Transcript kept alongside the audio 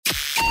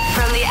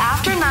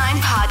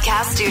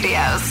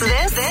studios.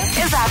 This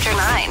is After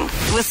 9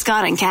 with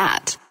Scott and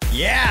Kat.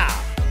 Yeah.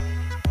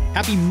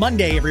 Happy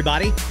Monday,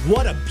 everybody.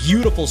 What a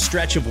beautiful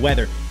stretch of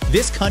weather.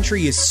 This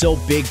country is so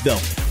big,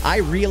 though. I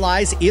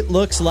realize it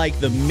looks like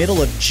the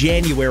middle of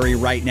January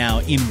right now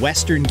in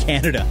Western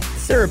Canada.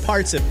 There are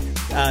parts of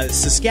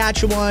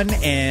Saskatchewan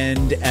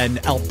and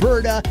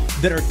Alberta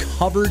that are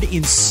covered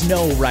in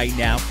snow right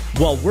now,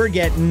 while we're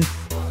getting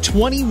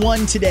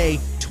 21 today,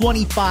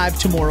 25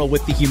 tomorrow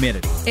with the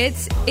humidity.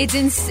 It's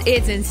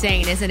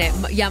insane, isn't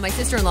it? Yeah, my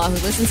sister-in-law, who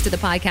listens to the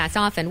podcast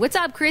often. What's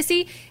up,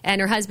 Chrissy? And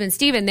her husband,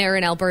 Steven, they're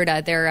in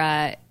Alberta.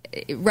 They're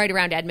right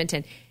around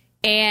Edmonton.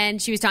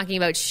 And she was talking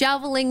about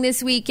shoveling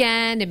this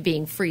weekend and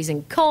being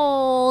freezing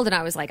cold. And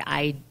I was like,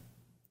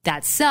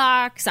 that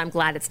sucks. I'm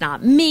glad it's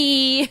not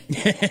me.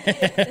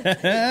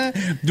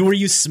 Were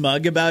you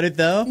smug about it,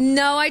 though?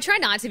 No, I try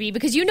not to be,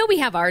 because we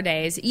have our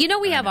days.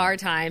 We have our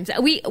times.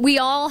 We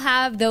all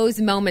have those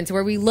moments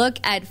where we look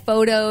at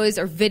photos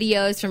or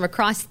videos from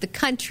across the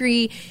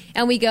country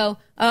and we go,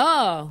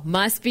 oh,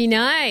 must be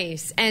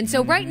nice. And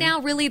so right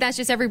now, really, that's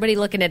just everybody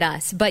looking at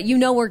us. But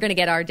we're going to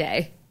get our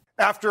day.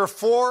 After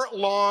 4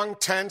 long,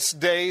 tense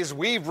days,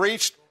 we've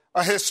reached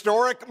a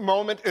historic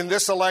moment in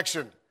this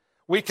election.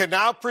 We can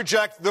now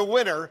project the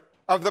winner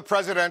of the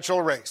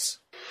presidential race.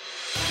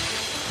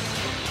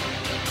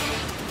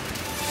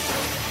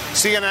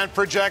 CNN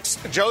projects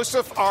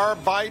Joseph R.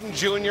 Biden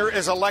Jr.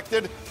 is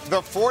elected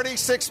the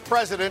 46th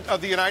president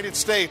of the United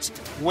States,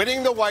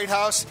 winning the White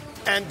House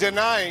and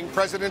denying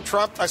President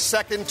Trump a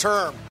second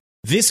term.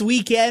 This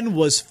weekend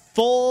was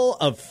full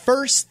of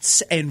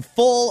firsts and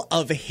full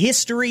of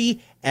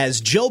history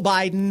as Joe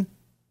Biden,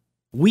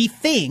 we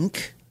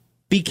think,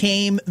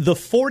 became the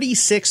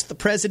 46th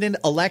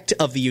president-elect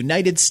of the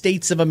United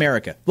States of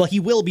America. Well,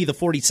 he will be the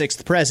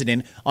 46th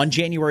president on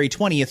January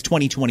 20th,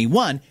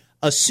 2021,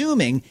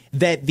 assuming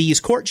that these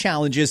court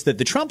challenges that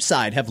the Trump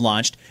side have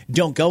launched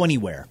don't go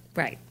anywhere.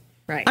 Right.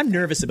 I'm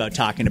nervous about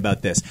talking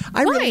about this.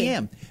 I really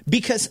am.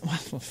 Because,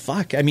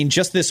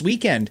 just this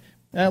weekend.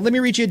 Let me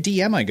read you a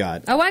DM I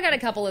got. Oh, I got a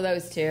couple of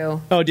those,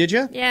 too. Oh, did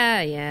you?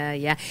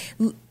 Yeah.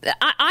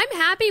 I'm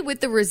happy with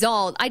the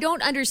result. I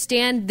don't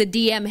understand the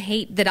DM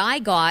hate that I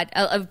got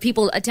of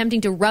people attempting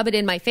to rub it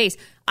in my face.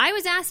 I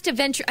was asked to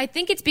venture. I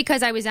think it's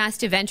because I was asked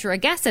to venture a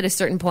guess at a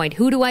certain point.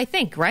 Who do I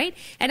think, right?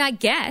 And I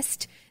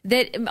guessed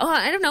that,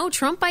 I don't know,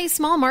 Trump by a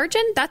small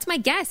margin. That's my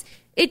guess.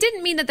 It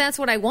didn't mean that that's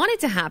what I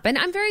wanted to happen.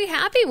 I'm very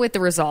happy with the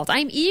result.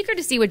 I'm eager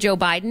to see what Joe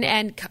Biden,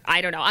 and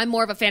I don't know, I'm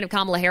more of a fan of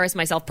Kamala Harris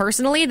myself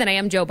personally than I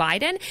am Joe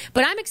Biden,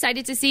 but I'm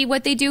excited to see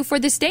what they do for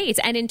the states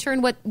and in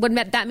turn what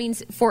that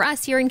means for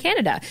us here in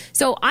Canada.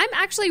 So I'm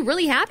actually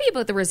really happy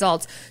about the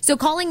results. So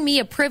calling me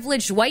a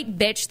privileged white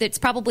bitch that's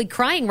probably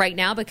crying right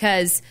now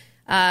because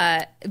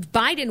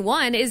Biden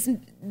won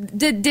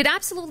did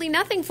absolutely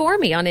nothing for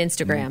me on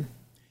Instagram.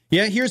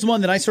 Yeah, here's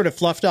one that I sort of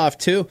fluffed off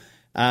too.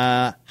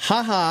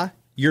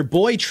 Your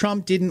boy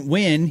Trump didn't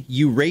win,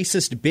 you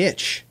racist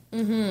bitch.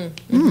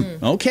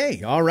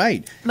 Okay, all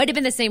right. Might have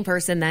been the same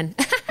person then.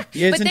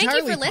 Yeah, but thank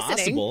you for listening.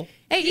 Possible.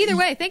 Hey, either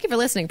way, thank you for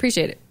listening.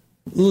 Appreciate it.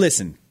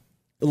 Listen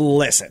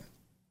here.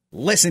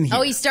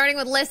 Oh, he's starting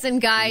with listen,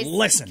 guys.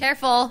 Listen.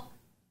 Careful.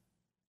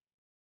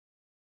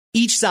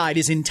 Each side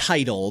is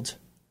entitled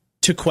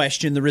to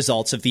question the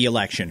results of the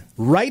election.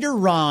 Right or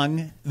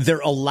wrong,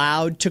 they're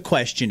allowed to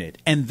question it.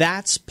 And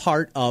that's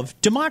part of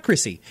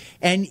democracy.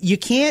 And you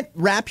can't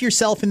wrap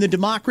yourself in the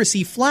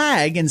democracy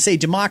flag and say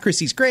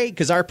democracy's great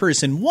because our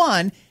person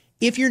won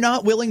if you're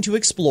not willing to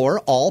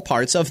explore all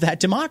parts of that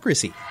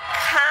democracy.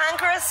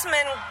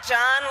 Congressman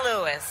John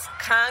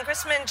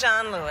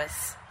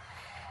Lewis,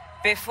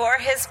 before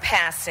his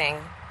passing,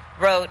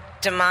 wrote,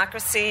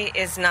 "Democracy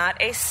is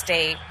not a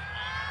state,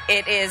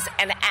 it is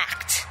an act."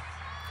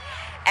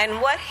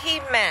 And what he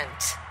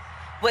meant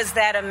was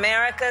that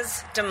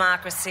America's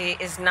democracy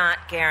is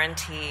not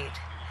guaranteed.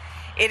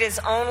 It is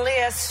only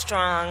as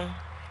strong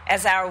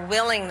as our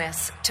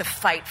willingness to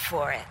fight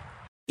for it.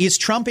 Is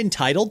Trump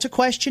entitled to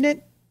question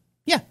it?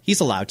 Yeah,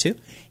 he's allowed to.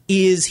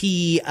 Is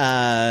he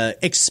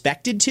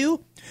expected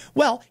to?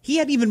 Well, he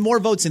had even more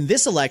votes in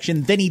this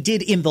election than he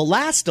did in the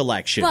last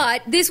election.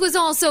 But this was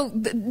also,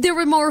 there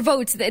were more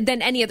votes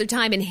than any other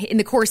time in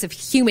the course of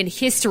human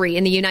history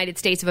in the United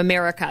States of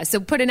America. So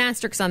put an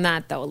asterisk on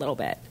that, though, a little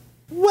bit.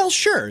 Well,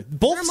 sure.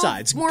 Both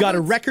sides got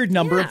a record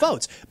number of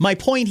votes. My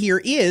point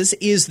here is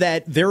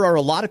that there are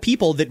a lot of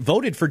people that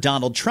voted for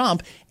Donald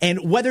Trump,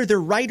 and whether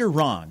they're right or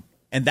wrong,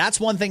 and that's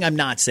one thing I'm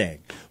not saying,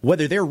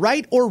 whether they're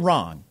right or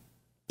wrong,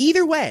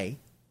 either way,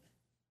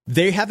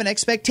 they have an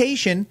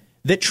expectation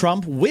that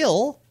Trump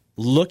will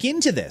look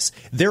into this.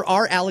 There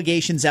are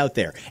allegations out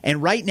there.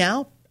 And right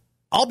now,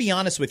 I'll be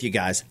honest with you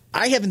guys,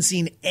 I haven't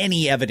seen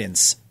any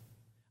evidence.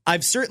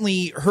 I've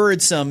certainly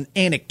heard some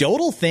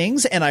anecdotal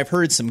things and I've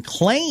heard some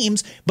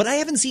claims, but I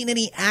haven't seen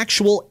any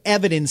actual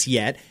evidence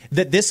yet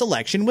that this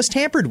election was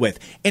tampered with.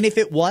 And if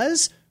it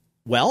was,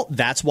 well,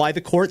 that's why the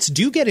courts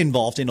do get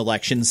involved in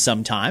elections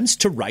sometimes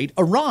to right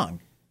a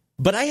wrong.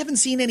 But I haven't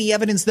seen any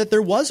evidence that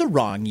there was a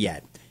wrong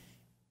yet.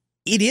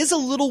 It is a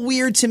little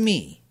weird to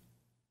me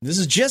This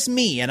is just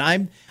me,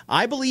 and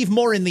I believe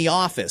more in the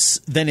office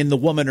than in the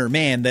woman or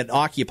man that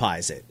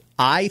occupies it.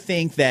 I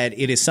think that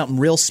it is something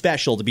real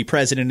special to be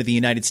president of the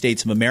United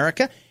States of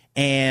America,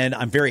 and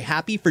I'm very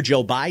happy for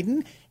Joe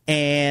Biden,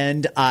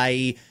 and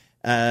I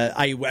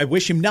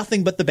wish him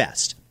nothing but the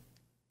best.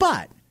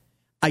 But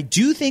I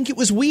do think it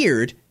was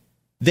weird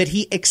that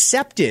he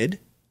accepted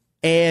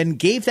and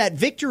gave that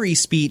victory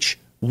speech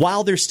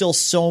while there's still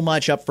so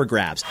much up for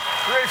grabs.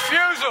 The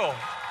refusal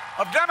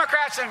of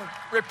Democrats and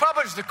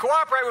Republicans to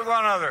cooperate with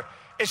one another.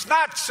 It's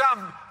not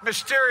some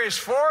mysterious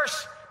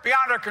force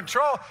beyond our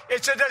control.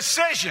 It's a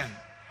decision,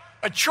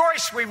 a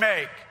choice we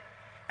make.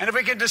 And if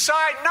we can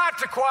decide not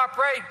to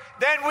cooperate,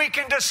 then we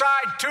can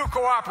decide to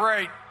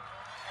cooperate.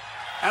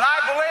 And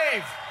I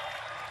believe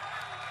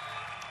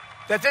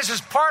that this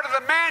is part of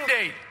the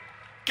mandate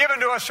given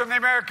to us from the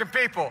American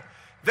people.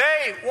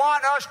 They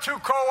want us to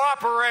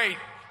cooperate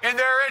in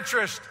their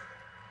interest.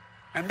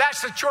 And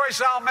that's the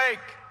choice I'll make.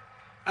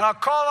 And I'll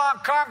call on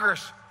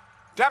Congress,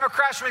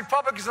 Democrats and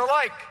Republicans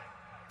alike,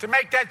 to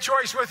make that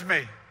choice with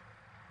me.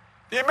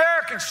 The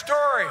American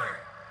story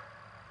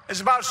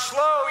is about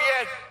slow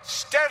yet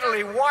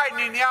steadily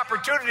widening the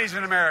opportunities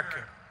in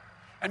America.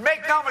 And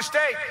make no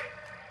mistake,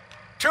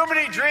 too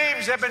many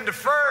dreams have been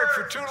deferred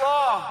for too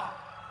long.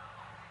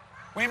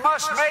 We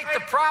must make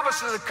the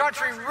promise of the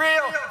country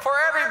real for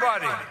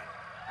everybody,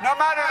 no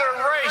matter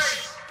their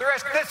race, their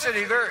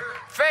ethnicity, their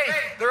faith,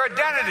 their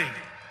identity,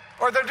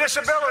 or their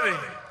disability.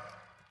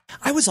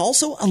 I was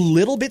also a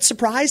little bit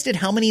surprised at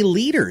how many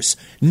leaders,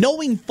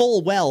 knowing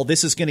full well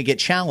this is going to get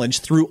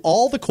challenged through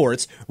all the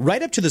courts,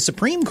 right up to the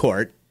Supreme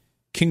Court,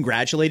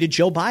 congratulated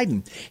Joe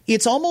Biden.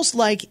 It's almost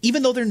like,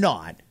 even though they're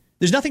not,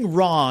 there's nothing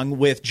wrong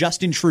with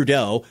Justin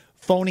Trudeau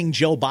phoning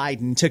Joe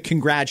Biden to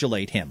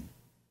congratulate him.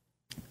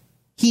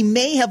 He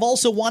may have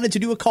also wanted to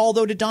do a call,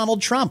 though, to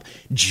Donald Trump,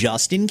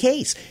 just in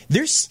case.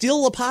 There's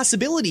still a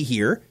possibility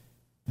here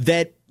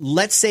that,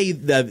 let's say,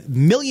 the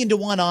 1,000,000 to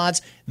 1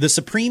 odds, the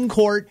Supreme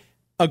Court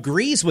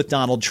agrees with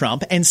Donald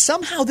Trump, and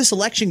somehow this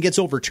election gets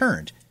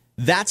overturned.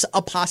 That's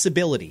a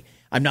possibility.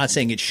 I'm not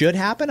saying it should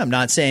happen. I'm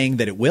not saying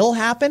that it will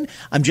happen.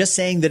 I'm just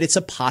saying that it's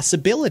a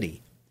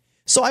possibility.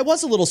 So I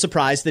was a little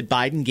surprised that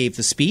Biden gave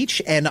the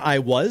speech, and I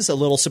was a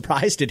little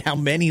surprised at how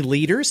many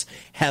leaders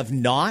have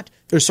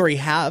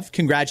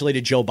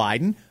congratulated Joe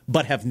Biden,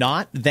 but have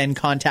not then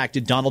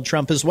contacted Donald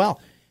Trump as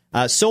well.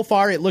 So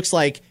far, it looks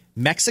like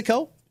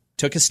Mexico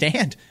took a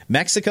stand.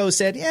 Mexico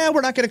said,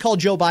 we're not going to call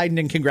Joe Biden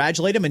and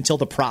congratulate him until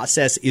the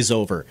process is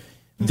over.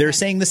 They're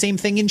saying the same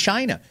thing in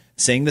China,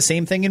 saying the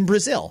same thing in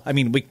Brazil. I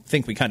mean, we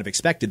think we kind of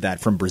expected that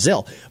from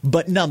Brazil.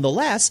 But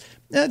nonetheless,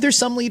 there's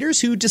some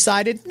leaders who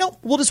decided, no,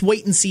 we'll just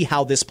wait and see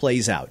how this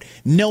plays out,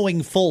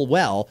 knowing full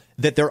well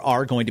that there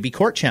are going to be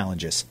court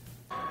challenges.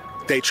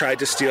 They tried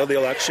to steal the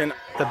election.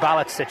 The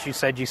ballots that you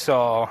said you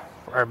saw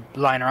are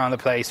lying around the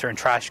place or in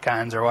trash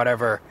cans or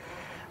whatever.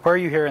 Where are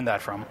you hearing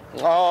that from?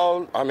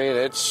 I mean,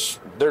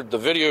 the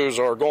videos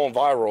are going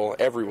viral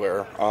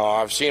everywhere.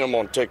 I've seen them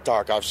on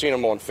TikTok. I've seen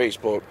them on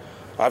Facebook.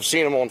 I've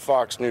seen them on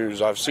Fox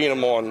News. I've seen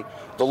them on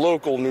the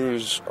local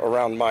news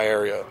around my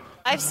area.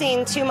 I've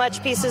seen too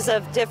much pieces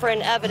of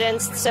different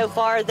evidence so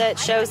far that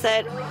shows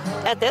that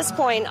at this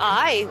point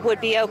I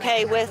would be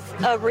okay with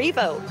a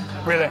revote.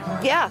 Really?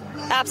 Yeah,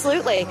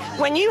 absolutely.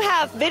 When you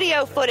have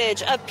video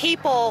footage of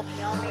people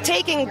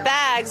taking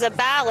bags of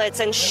ballots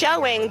and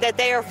showing that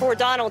they are for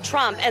Donald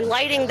Trump and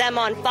lighting them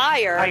on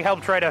fire. I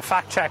helped write a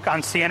fact check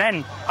on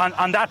CNN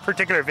on that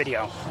particular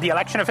video. The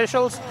election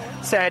officials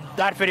said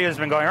that video has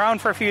been going around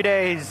for a few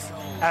days.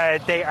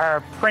 They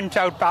are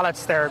printout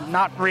ballots. They're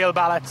not real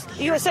ballots.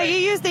 So you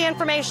use the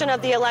information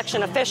of the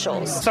election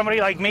officials.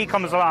 Somebody like me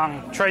comes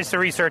along, tries to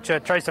research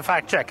it, tries to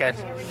fact check it,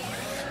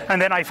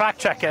 and then I fact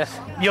check it.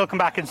 You'll come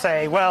back and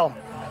say, well,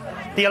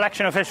 the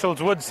election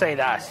officials would say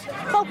that.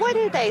 But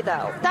wouldn't they,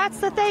 though? That's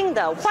the thing,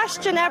 though.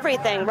 Question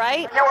everything,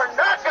 right? You are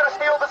not going to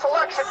steal this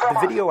election from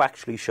us. The video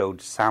actually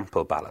showed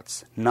sample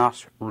ballots,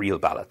 not real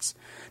ballots.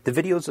 The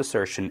video's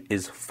assertion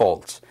is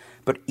false,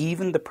 but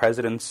even the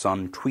president's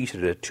son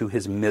tweeted it to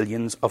his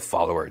millions of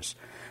followers.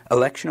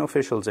 Election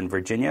officials in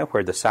Virginia,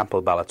 where the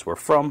sample ballots were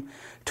from,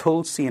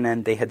 told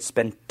CNN they had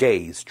spent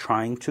days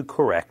trying to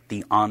correct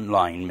the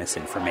online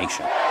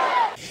misinformation.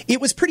 It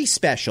was pretty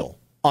special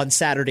on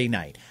Saturday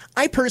night.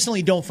 I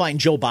personally don't find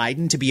Joe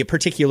Biden to be a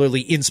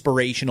particularly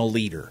inspirational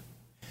leader.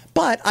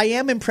 But I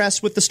am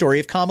impressed with the story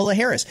of Kamala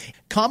Harris.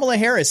 Kamala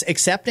Harris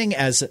accepting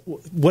as,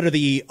 what are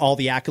all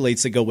the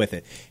accolades that go with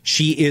it?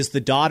 She is the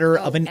daughter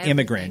of an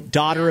immigrant,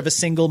 daughter of a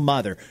single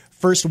mother,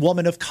 first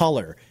woman of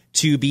color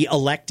to be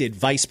elected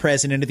vice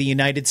president of the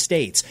United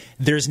States.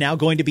 There's now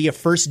going to be a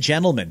first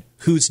gentleman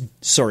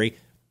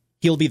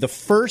he'll be the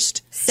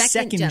first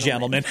second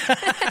gentleman.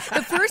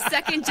 The first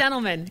second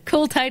gentleman.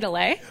 Cool title,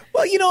 eh?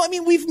 Well,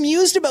 we've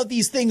mused about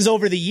these things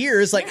over the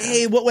years. Like,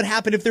 hey, what would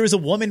happen if there was a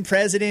woman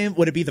president?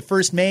 Would it be the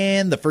first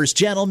man, the first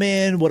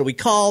gentleman? What do we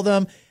call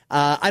them?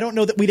 I don't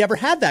know that we'd ever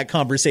had that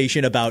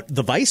conversation about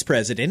the vice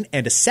president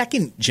and a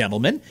second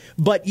gentleman.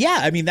 But yeah,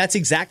 I mean, that's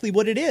exactly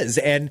what it is.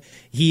 And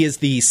he is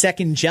the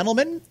second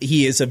gentleman.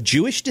 He is of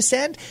Jewish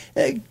descent.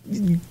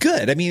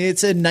 Good. I mean,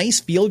 it's a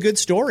nice feel-good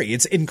story.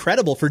 It's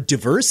incredible for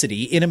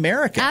diversity in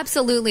America.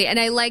 Absolutely. And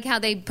I like how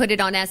they put it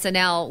on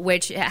SNL,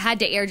 which had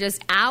to air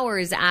just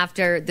hours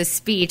after the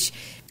speech.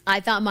 I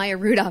thought Maya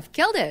Rudolph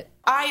killed it.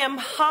 I am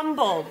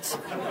humbled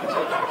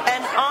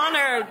and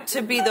honored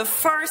to be the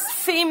first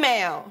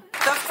female,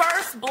 the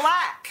first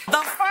black,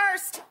 the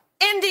first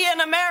Indian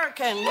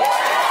American,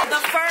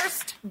 the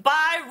first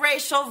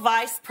biracial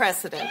vice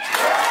president.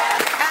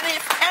 And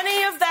if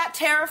any of that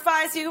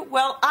terrifies you,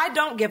 well, I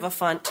don't give a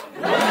funt.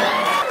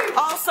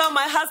 Also,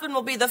 my husband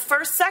will be the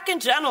first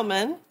second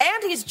gentleman,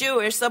 and he's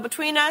Jewish, so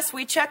between us,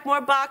 we check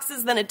more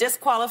boxes than a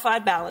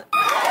disqualified ballot.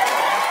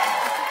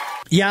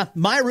 Yeah,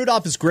 Maya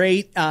Rudolph is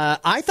great.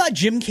 I thought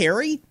Jim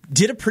Carrey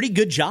did a pretty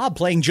good job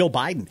playing Joe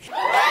Biden.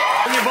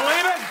 Can you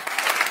believe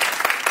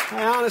it?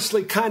 I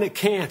honestly kind of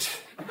can't.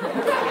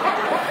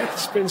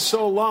 It's been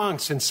so long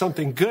since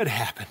something good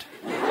happened.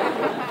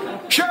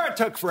 Sure, it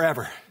took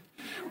forever.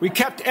 We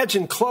kept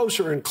edging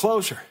closer and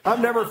closer.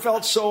 I've never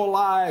felt so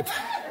alive,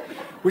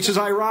 which is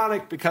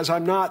ironic because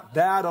I'm not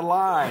that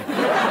alive.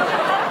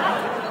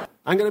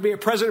 I'm going to be a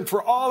president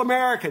for all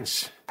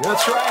Americans.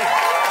 That's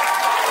right.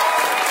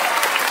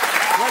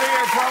 Whether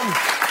you're from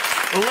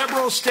a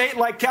liberal state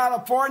like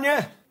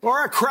California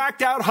or a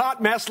cracked out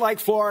hot mess like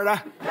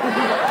Florida,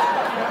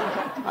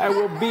 I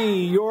will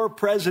be your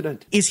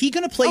president. Is he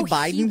going to play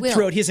Biden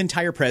throughout his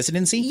entire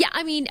presidency? Yeah,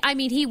 I mean,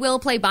 he will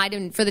play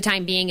Biden for the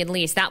time being, at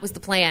least. That was the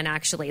plan,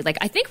 actually. Like,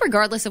 I think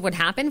regardless of what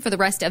happened for the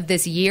rest of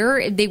this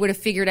year, they would have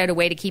figured out a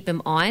way to keep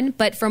him on.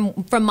 But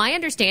from my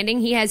understanding,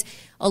 he has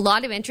a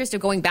lot of interest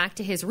of going back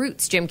to his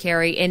roots, Jim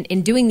Carrey,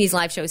 in doing these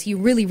live shows. He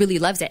really, really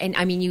loves it. And,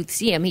 I mean, you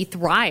see him. He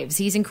thrives.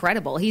 He's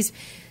incredible.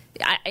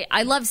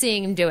 I love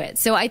seeing him do it.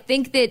 So I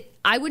think that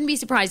I wouldn't be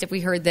surprised if we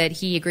heard that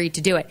he agreed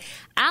to do it.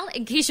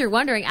 In case you're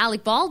wondering,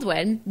 Alec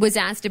Baldwin was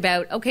asked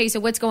about, okay, so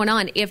what's going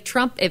on? If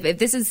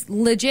this is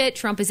legit,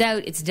 Trump is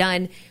out, it's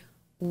done,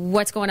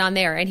 what's going on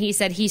there? And he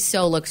said he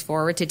so looks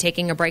forward to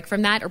taking a break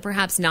from that, or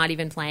perhaps not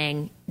even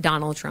playing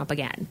Donald Trump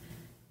again.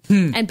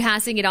 And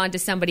passing it on to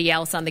somebody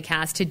else on the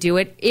cast to do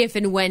it if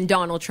and when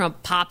Donald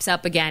Trump pops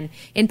up again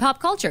in pop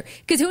culture.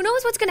 Because who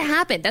knows what's going to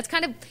happen? That's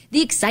kind of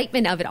the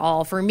excitement of it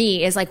all for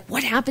me, is like,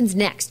 what happens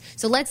next?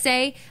 So let's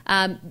say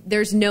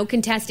there's no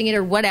contesting it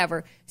or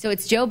whatever. So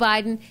it's Joe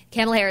Biden,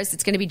 Kamala Harris,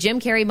 it's going to be Jim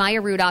Carrey,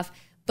 Maya Rudolph.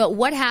 But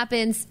what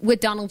happens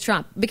with Donald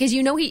Trump? Because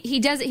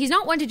he's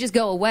not one to just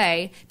go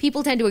away.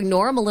 People tend to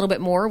ignore him a little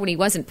bit more when he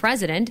wasn't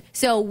president.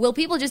 So will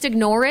people just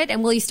ignore it,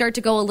 and will he start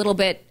to go a little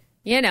bit,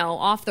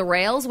 off the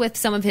rails with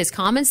some of his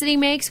comments that he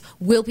makes?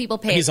 Will people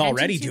pay attention? He's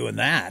already doing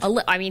that.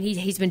 I mean,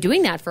 he's been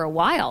doing that for a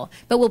while.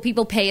 But will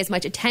people pay as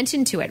much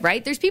attention to it,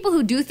 right? There's people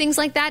who do things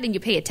like that and you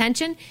pay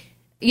attention.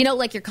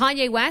 Like your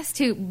Kanye West,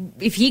 who,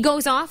 if he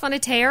goes off on a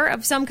tear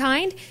of some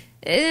kind,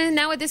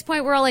 now at this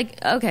point we're all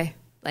like, okay,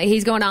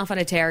 he's going off on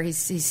a tear. He's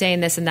saying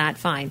this and that,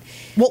 fine.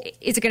 Well,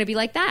 is it going to be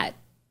like that?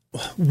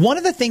 One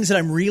of the things that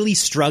I'm really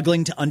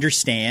struggling to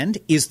understand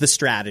is the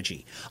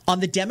strategy.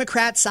 On the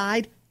Democrat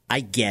side,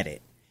 I get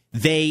it.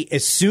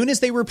 As soon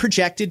as they were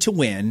projected to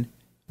win,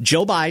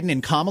 Joe Biden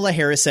and Kamala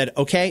Harris said,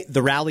 okay,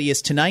 the rally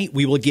is tonight.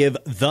 We will give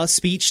the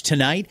speech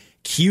tonight.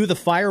 Cue the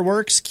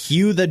fireworks,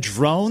 cue the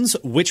drones,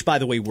 which, by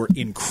the way, were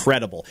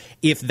incredible.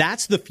 If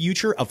that's the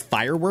future of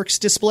fireworks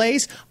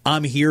displays,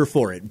 I'm here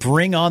for it.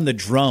 Bring on the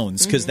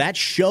drones, because that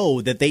show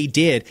that they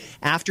did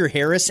after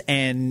Harris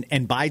and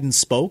Biden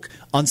spoke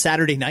on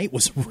Saturday night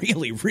was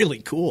really, really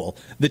cool.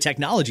 The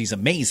technology's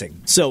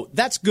amazing. So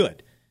that's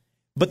good.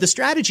 But the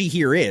strategy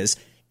here is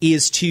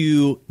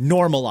to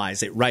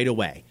normalize it right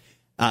away.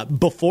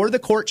 Before the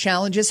court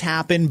challenges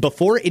happen,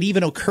 before it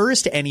even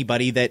occurs to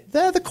anybody that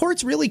the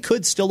courts really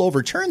could still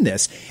overturn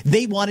this,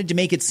 they wanted to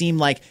make it seem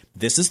like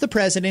this is the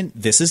president,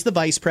 this is the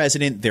vice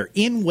president, they're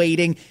in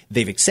waiting,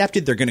 they've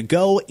accepted, they're going to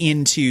go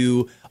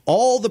into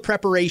all the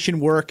preparation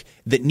work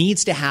that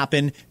needs to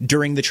happen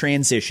during the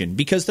transition,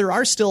 because there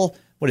are still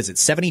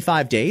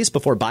 75 days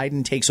before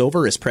Biden takes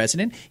over as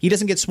president. He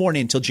doesn't get sworn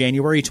in until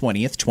January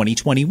 20th,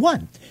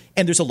 2021.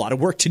 And there's a lot of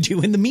work to do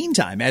in the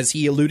meantime, as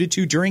he alluded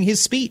to during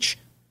his speech.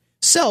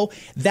 So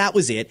that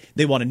was it.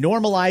 They want to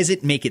normalize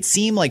it, make it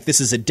seem like this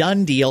is a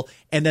done deal.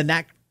 And then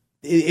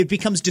it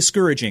becomes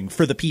discouraging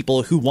for the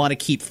people who want to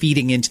keep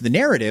feeding into the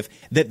narrative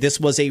that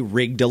this was a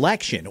rigged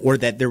election or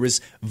that there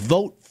was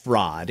vote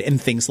fraud and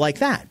things like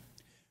that.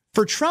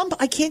 For Trump,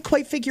 I can't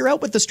quite figure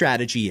out what the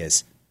strategy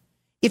is.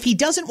 If he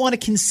doesn't want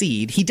to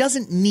concede, he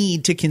doesn't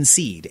need to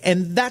concede,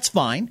 and that's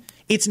fine.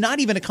 It's not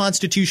even a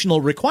constitutional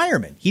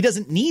requirement. He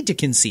doesn't need to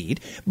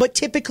concede, but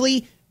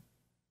typically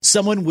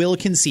someone will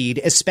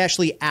concede,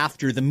 especially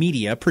after the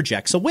media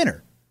projects a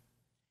winner.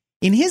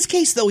 In his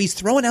case, though, he's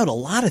throwing out a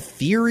lot of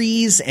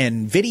theories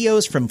and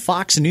videos from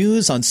Fox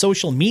News on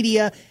social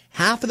media.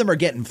 Half of them are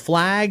getting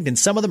flagged and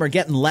some of them are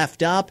getting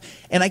left up,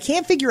 and I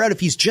can't figure out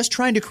if he's just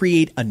trying to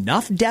create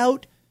enough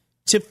doubt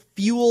to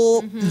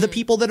fuel the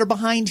people that are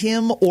behind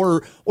him,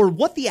 or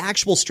what the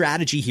actual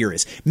strategy here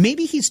is.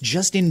 Maybe he's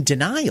just in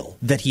denial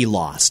that he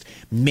lost.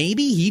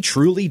 Maybe he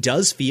truly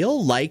does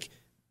feel like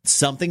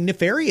something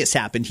nefarious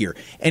happened here.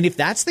 And if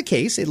that's the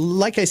case,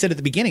 like I said at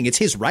the beginning, it's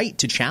his right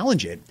to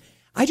challenge it.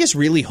 I just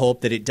really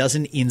hope that it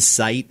doesn't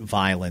incite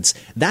violence.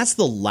 That's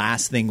the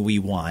last thing we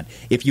want.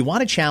 If you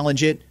want to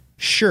challenge it,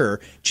 sure,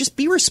 just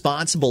be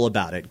responsible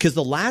about it, because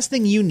the last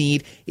thing you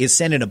need is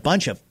sending a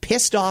bunch of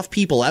pissed off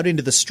people out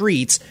into the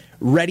streets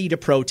ready to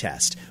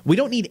protest. We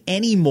don't need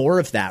any more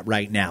of that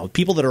right now.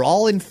 People that are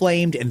all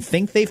inflamed and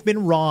think they've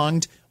been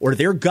wronged or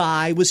their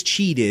guy was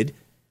cheated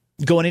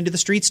going into the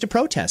streets to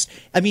protest.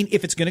 I mean,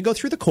 if it's going to go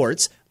through the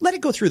courts, let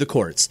it go through the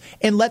courts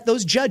and let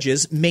those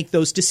judges make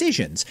those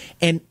decisions.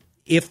 And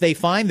if they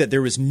find that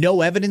there was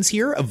no evidence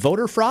here of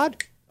voter fraud,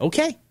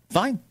 okay,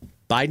 fine.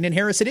 Biden and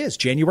Harris it is,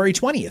 January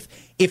 20th.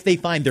 If they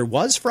find there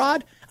was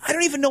fraud, I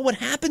don't even know what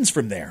happens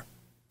from there.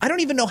 I don't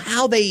even know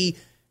how they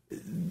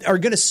are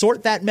going to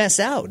sort that mess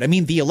out. I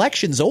mean, the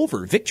election's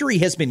over. Victory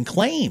has been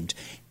claimed.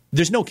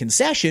 There's no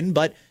concession,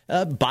 but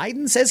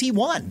Biden says he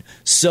won.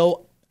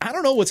 So I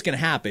don't know what's going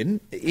to happen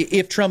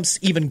if Trump's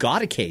even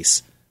got a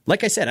case.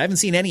 Like I said, I haven't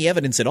seen any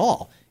evidence at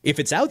all. If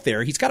it's out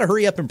there, he's got to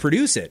hurry up and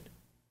produce it.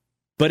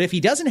 But if he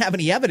doesn't have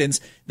any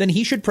evidence, then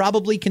he should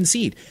probably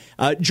concede.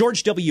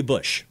 George W.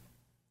 Bush.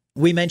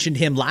 We mentioned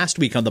him last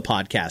week on the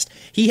podcast.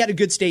 He had a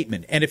good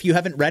statement, and if you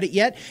haven't read it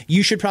yet,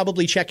 you should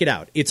probably check it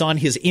out. It's on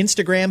his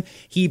Instagram.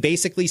 He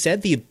basically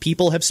said the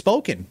people have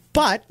spoken,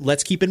 but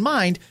let's keep in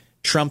mind,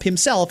 Trump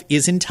himself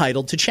is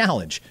entitled to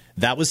challenge.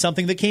 That was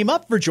something that came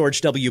up for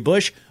George W.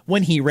 Bush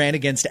when he ran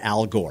against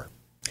Al Gore.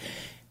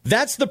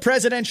 That's the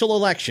presidential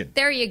election.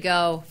 There you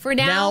go. For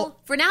now,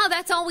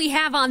 that's all we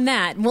have on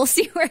that. We'll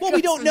see where it goes. Well,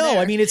 we don't know.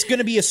 There. I mean, it's going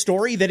to be a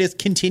story that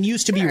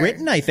continues to be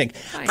written, I think.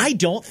 Fine. I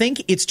don't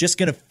think it's just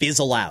going to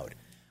fizzle out.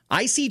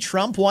 I see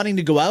Trump wanting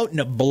to go out in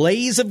a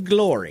blaze of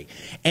glory.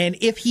 And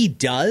if he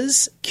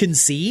does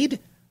concede,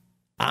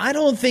 I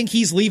don't think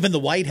he's leaving the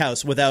White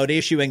House without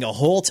issuing a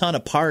whole ton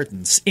of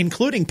pardons,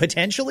 including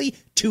potentially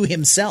to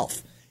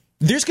himself.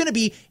 This is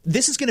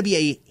going to be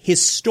a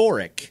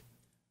historic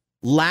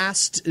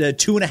last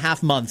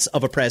 2.5 months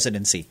of a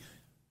presidency.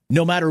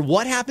 No matter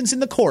what happens in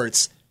the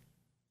courts,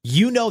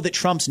 you know that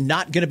Trump's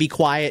not going to be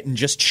quiet and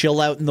just chill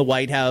out in the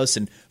White House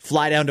and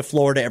fly down to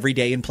Florida every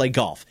day and play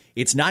golf.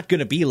 It's not going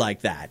to be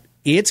like that.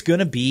 It's going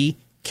to be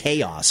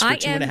chaos for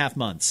 2.5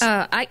 months.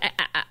 I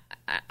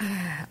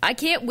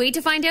can't wait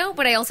to find out,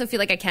 but I also feel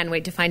like I can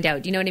wait to find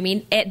out. Do you know what I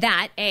mean?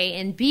 That, A,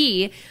 and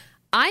B,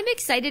 I'm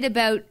excited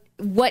about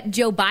what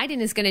Joe Biden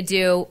is going to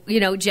do,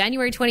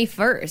 January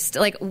 21st.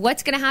 Like,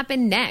 what's going to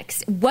happen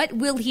next? What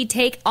will he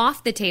take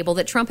off the table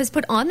that Trump has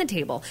put on the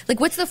table? Like,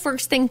 what's the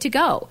first thing to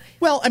go?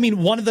 Well, I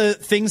mean, one of the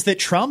things that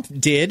Trump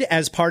did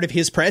as part of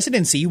his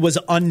presidency was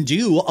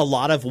undo a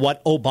lot of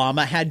what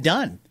Obama had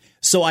done.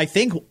 So I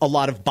think a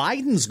lot of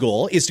Biden's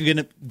goal is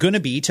going to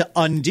be to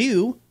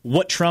undo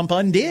what Trump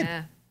undid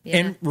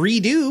and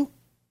redo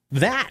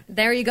that.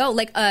 There you go.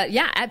 Like,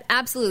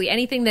 absolutely.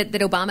 Anything that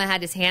Obama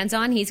had his hands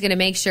on, he's going to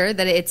make sure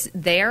that it's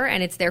there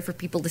and it's there for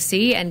people to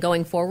see. And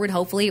going forward,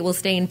 hopefully it will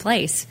stay in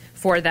place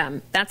for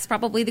them. That's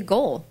probably the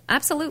goal.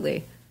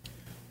 Absolutely.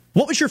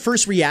 What was your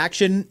first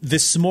reaction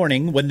this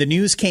morning when the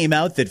news came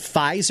out that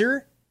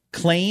Pfizer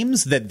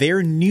claims that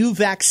their new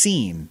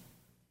vaccine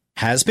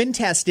has been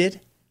tested,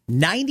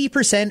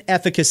 90%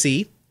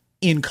 efficacy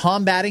in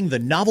combating the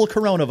novel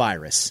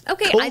coronavirus,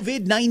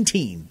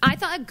 COVID-19? I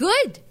thought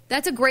good.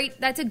 That's a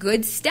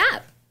good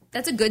step.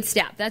 That's a good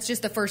step. That's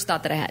just the first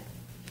thought that I had.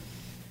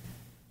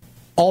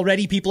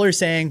 Already people are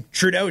saying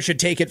Trudeau should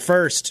take it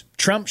first.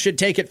 Trump should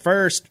take it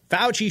first.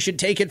 Fauci should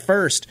take it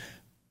first.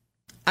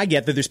 I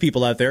get that there's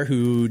people out there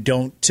who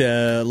don't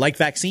like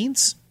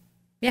vaccines.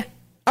 Yeah.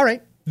 All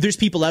right. There's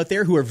people out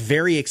there who are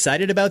very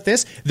excited about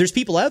this. There's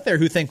people out there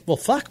who think, well,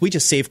 fuck, we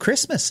just saved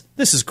Christmas.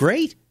 This is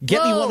great.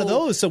 Get me one of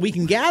those so we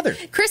can gather.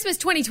 Christmas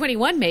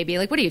 2021, maybe.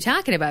 Like, what are you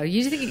talking about?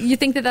 You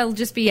think that that'll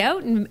just be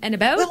out and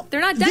about? Well,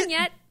 they're not done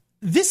yet.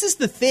 This is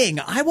the thing.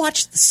 I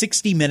watched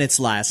 60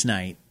 Minutes last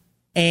night,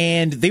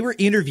 and they were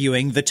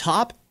interviewing the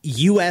top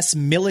U.S.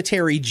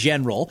 military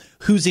general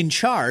who's in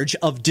charge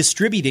of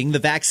distributing the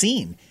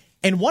vaccine.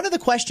 And one of the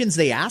questions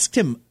they asked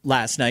him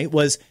last night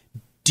was,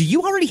 do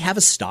you already have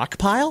a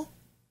stockpile?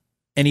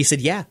 And he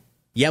said, yeah,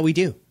 we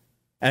do.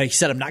 He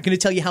said, I'm not going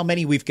to tell you how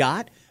many we've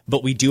got,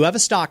 but we do have a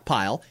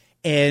stockpile.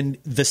 And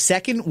the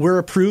second we're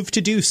approved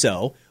to do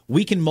so,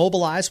 we can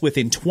mobilize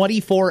within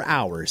 24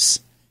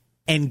 hours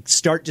and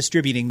start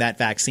distributing that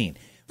vaccine.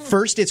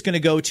 First, it's going to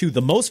go to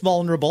the most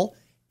vulnerable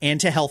and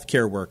to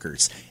healthcare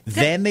workers.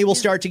 Then they will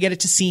start to get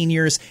it to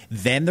seniors.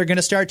 Then they're going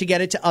to start to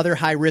get it to other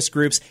high-risk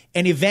groups.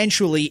 And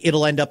eventually,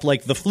 it'll end up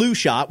like the flu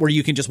shot, where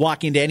you can just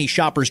walk into any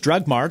Shoppers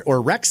Drug Mart or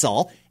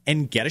Rexall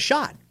and get a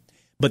shot.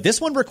 But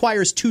this one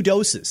requires 2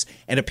 doses.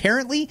 And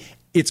apparently,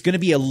 it's going to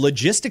be a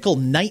logistical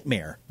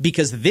nightmare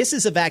because this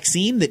is a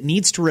vaccine that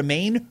needs to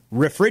remain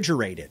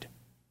refrigerated.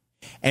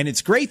 And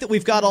it's great that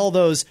we've got all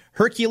those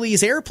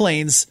Hercules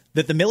airplanes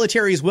that the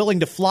military is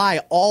willing to fly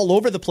all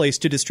over the place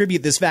to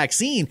distribute this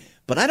vaccine.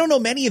 But I don't know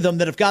many of them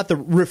that have got the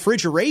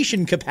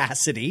refrigeration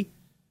capacity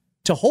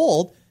to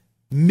hold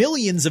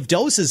millions of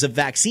doses of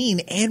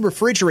vaccine and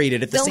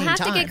refrigerated at the same time.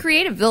 They'll have to get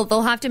creative.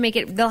 They'll have to make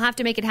it. They'll have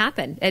to make it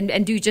happen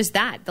and do just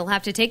that. They'll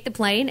have to take the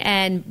plane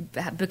and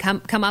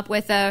come up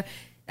with a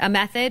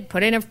method.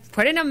 Put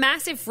in a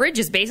massive fridge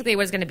is basically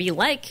what it's going to be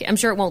like. I'm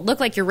sure it won't look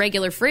like your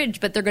regular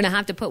fridge, but they're going to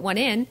have to put one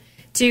in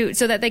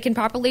so that they can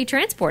properly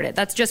transport it.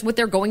 That's just what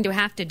they're going to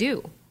have to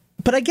do.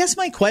 But I guess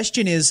my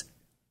question is,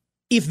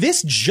 if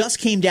this just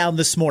came down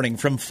this morning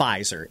from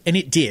Pfizer, and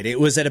it did, it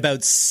was at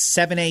about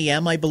 7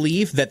 a.m., I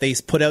believe, that they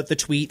put out the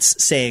tweets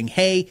saying,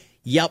 hey,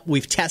 yep,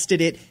 we've tested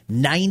it,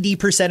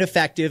 90%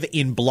 effective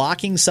in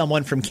blocking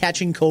someone from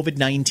catching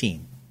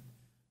COVID-19.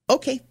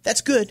 Okay, that's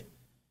good.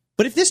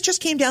 But if this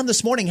just came down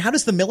this morning, how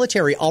does the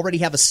military already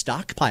have a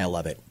stockpile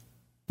of it?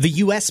 The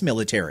U.S.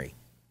 military.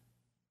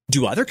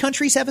 Do other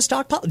countries have a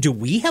stockpile? Do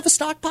we have a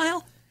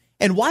stockpile?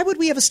 And why would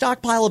we have a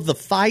stockpile of the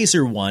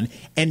Pfizer one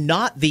and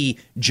not the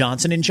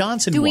Johnson &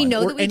 Johnson one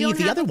or any of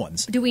the other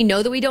ones? Do we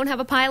know that we don't have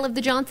a pile of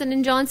the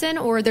Johnson & Johnson,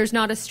 or there's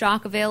not a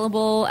stock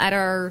available at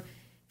our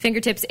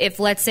fingertips if,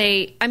 let's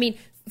say, I mean,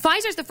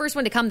 Pfizer's the first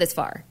one to come this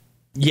far.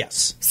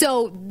 Yes.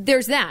 So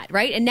there's that,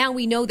 right? And now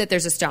we know that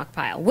there's a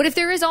stockpile. What if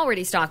there is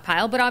already a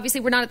stockpile, but obviously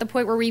we're not at the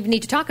point where we even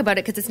need to talk about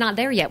it because it's not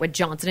there yet with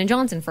Johnson &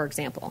 Johnson, for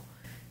example?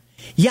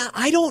 Yeah,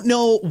 I don't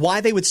know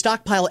why they would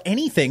stockpile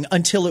anything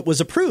until it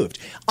was approved.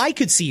 I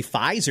could see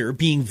Pfizer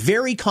being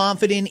very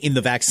confident in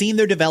the vaccine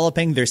they're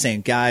developing. They're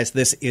saying, guys,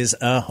 this is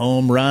a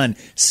home run.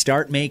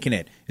 Start making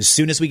it. As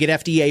soon as we get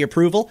FDA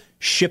approval,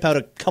 ship out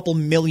a couple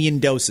million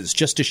doses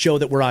just to show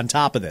that we're on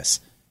top of this.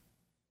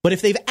 But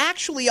if they've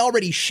actually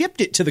already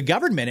shipped it to the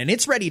government and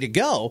it's ready to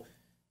go,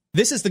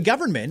 this is the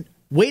government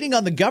waiting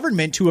on the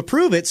government to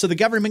approve it so the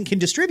government can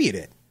distribute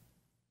it.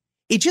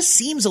 It just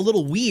seems a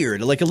little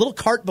weird, like a little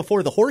cart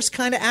before the horse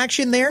kind of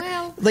action there.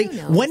 Well, like,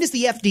 when does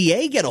the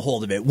FDA get a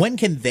hold of it? When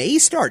can they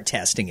start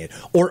testing it?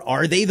 Or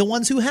are they the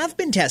ones who have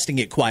been testing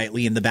it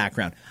quietly in the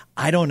background?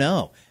 I don't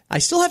know. I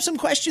still have some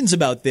questions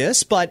about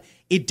this, but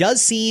it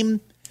does seem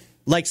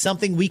like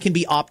something we can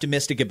be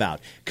optimistic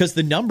about because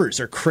the numbers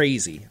are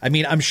crazy. I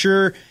mean, I'm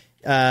sure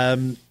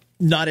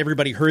not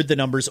everybody heard the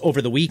numbers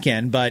over the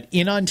weekend, but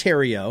in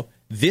Ontario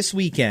this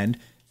weekend,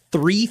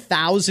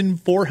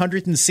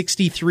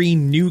 3,463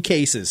 new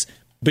cases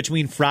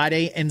between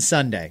Friday and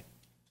Sunday.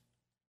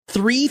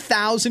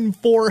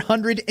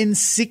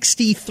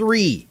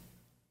 3,463.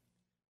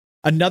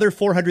 Another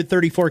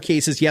 434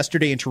 cases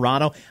yesterday in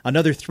Toronto.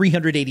 Another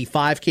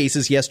 385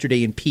 cases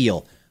yesterday in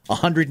Peel.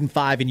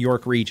 105 in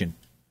York Region.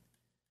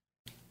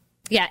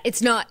 Yeah,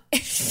 it's not.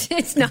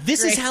 It's not.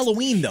 This is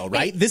Halloween, though,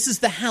 right? This is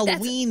the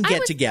Halloween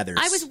get-togethers.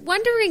 I was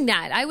wondering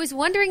that. I was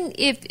wondering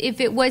if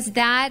it was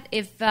that.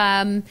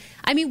 I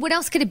mean, what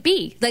else could it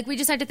be? Like, we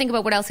just have to think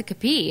about what else it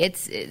could be.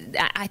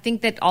 I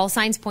think that all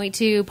signs point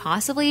to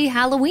possibly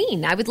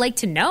Halloween. I would like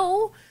to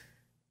know.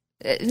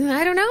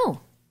 I don't know.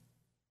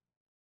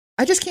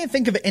 I just can't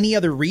think of any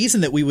other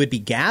reason that we would be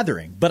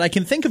gathering, but I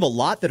can think of a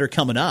lot that are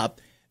coming up.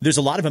 There's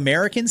a lot of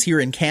Americans here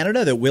in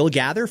Canada that will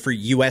gather for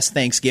U.S.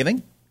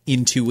 Thanksgiving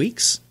in 2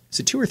 weeks. Is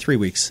it 2 or 3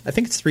 weeks? I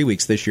think it's 3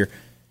 weeks this year.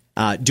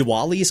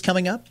 Diwali is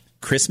coming up.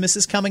 Christmas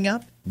is coming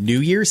up.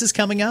 New Year's is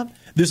coming up.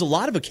 There's a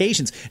lot of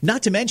occasions,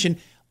 not to mention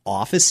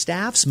office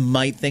staffs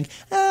might think,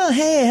 oh,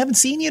 hey, I haven't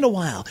seen you in a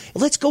while.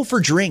 Let's go for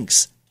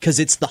drinks because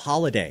it's the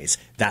holidays.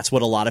 That's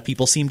what a lot of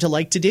people seem to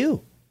like to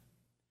do.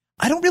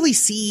 I don't really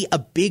see a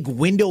big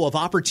window of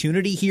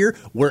opportunity here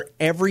where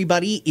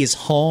everybody is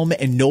home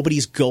and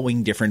nobody's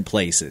going different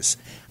places.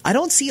 I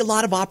don't see a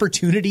lot of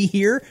opportunity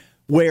here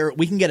where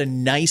we can get a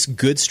nice,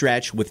 good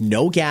stretch with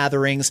no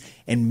gatherings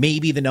and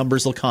maybe the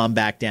numbers will calm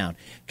back down.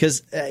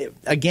 Because,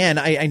 again,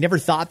 I never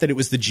thought that it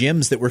was the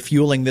gyms that were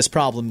fueling this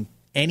problem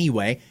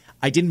anyway.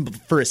 I didn't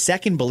for a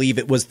second believe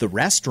it was the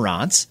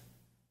restaurants.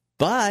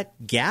 But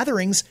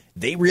gatherings,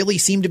 they really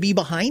seem to be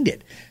behind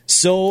it.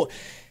 So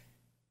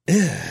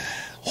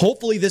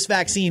hopefully this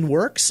vaccine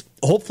works.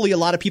 Hopefully a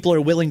lot of people are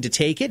willing to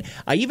take it.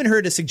 I even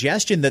heard a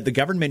suggestion that the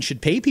government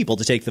should pay people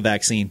to take the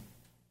vaccine.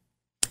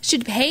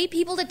 Should pay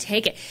people to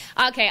take it.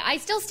 Okay, I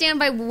still stand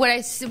by what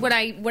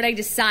I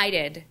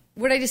decided.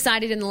 What I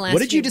decided in the last.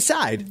 What did you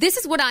decide? This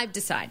is what I've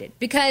decided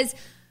because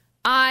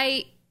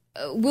I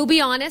will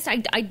be honest. I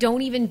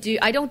don't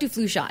do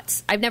flu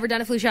shots. I've never done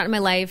a flu shot in my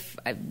life,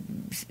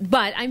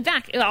 but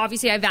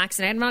obviously I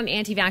vaccinate. I'm not an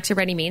anti-vaxxer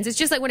by any means. It's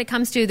just like when it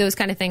comes to those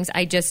kind of things,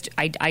 I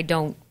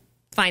don't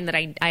find that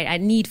I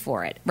need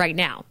for it right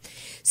now.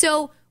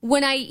 So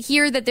when I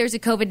hear that there's a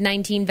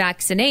COVID-19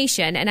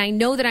 vaccination and I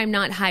know that I'm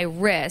not high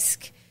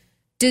risk.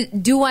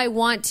 Do I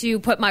want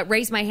to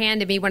raise my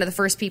hand and be one of the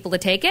first people to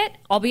take it?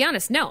 I'll be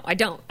honest. No, I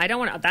don't. I don't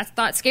want to. That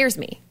thought scares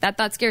me. I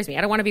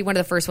don't want to be one of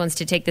the first ones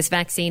to take this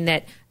vaccine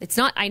that it's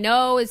not, I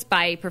know it's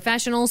by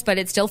professionals, but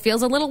it still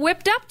feels a little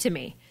whipped up to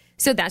me.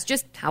 So that's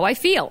just how I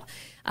feel.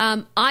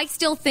 I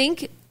still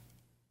think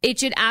it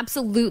should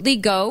absolutely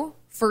go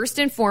first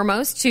and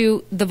foremost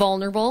to the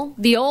vulnerable,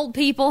 the old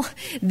people,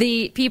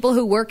 the people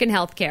who work in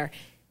healthcare.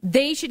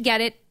 They should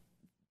get it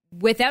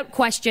without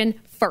question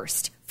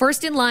first.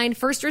 First in line,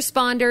 first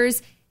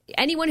responders,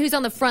 anyone who's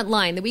on the front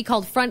line that we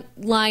call front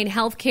line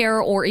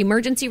healthcare or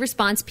emergency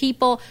response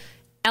people,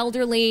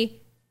 elderly,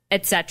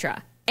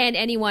 etc. And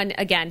anyone,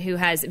 again, who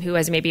has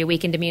maybe a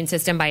weakened immune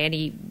system by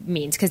any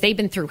means, because they've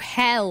been through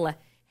hell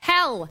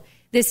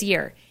this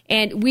year.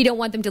 And we don't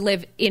want them to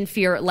live in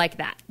fear like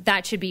that.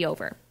 That should be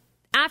over.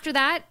 After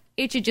that,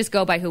 it should just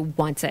go by who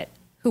wants it.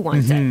 Who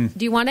wants it?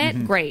 Do you want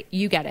it? Great.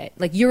 You get it.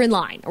 Like, you're in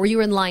line, or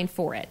you're in line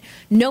for it.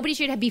 Nobody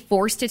should be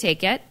forced to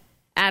take it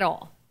at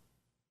all.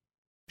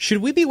 Should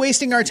we be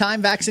wasting our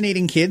time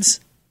vaccinating kids?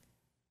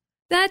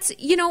 That's,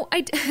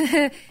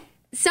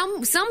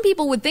 some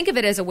people would think of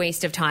it as a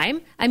waste of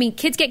time. I mean,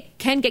 kids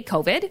can get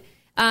COVID.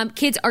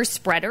 Kids are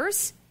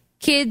spreaders.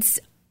 Kids,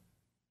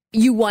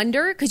 you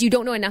wonder, because you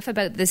don't know enough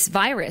about this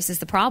virus is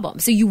the problem.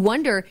 So you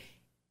wonder,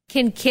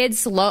 can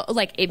kids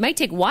it might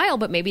take a while,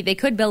 but maybe they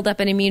could build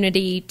up an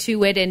immunity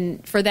to it.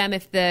 And for them,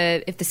 if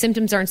the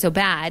symptoms aren't so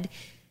bad,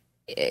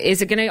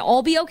 is it going to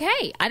all be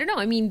okay? I don't know.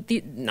 I mean,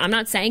 I'm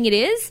not saying it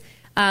is,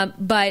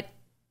 but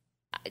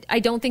I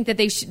don't think that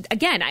they should,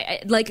 again,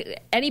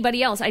 like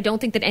anybody else, I don't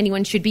think that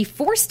anyone should be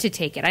forced to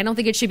take it. I don't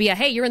think it should be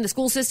hey, you're in the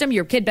school system,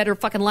 your kid better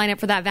fucking line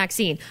up for that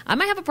vaccine. I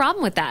might have a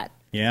problem with that.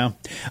 Yeah.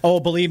 Oh,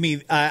 believe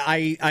me,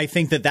 I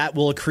think that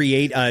will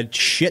create a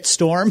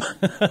shitstorm,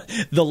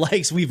 the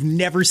likes we've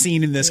never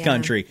seen in this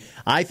country.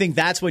 I think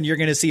that's when you're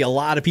going to see a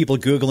lot of people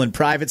Googling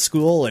private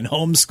school and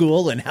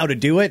homeschool and how to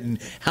do it and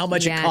how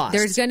much it costs.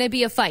 There's going to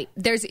be a fight.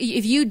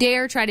 If you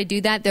dare try to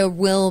do that, there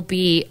will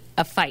be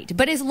a fight.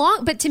 But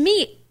to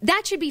me,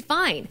 that should be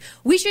fine.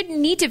 We shouldn't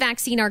need to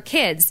vaccine our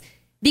kids,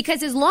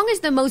 because as long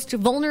as the most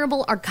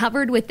vulnerable are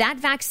covered with that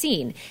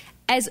vaccine,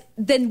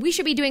 then we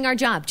should be doing our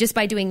job just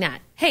by doing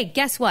that. Hey,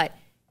 guess what?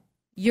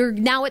 You're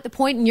now at the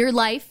point in your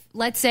life,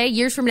 let's say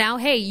years from now,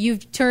 hey,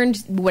 you've turned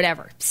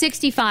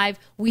 65.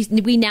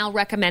 We now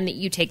recommend that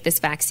you take this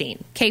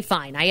vaccine. Okay,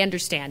 fine. I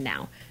understand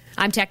now.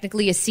 I'm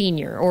technically a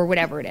senior or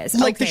whatever it is.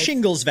 Like the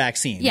shingles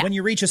vaccine. Yeah. When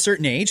you reach a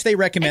certain age, they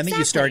recommend that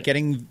you start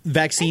getting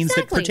vaccines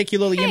that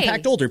particularly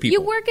impact older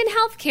people. You work in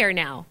healthcare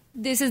now.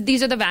 These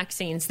are the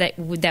vaccines that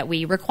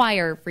we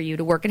require for you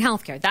to work in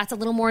healthcare. That's a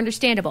little more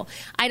understandable.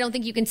 I don't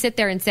think you can sit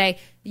there and say,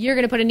 you're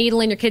going to put a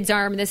needle in your kid's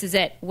arm and this is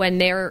it, when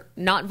they're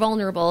not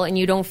vulnerable and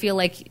you don't feel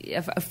like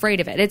afraid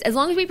of it. As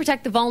long as we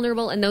protect the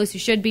vulnerable and those who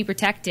should be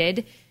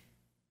protected,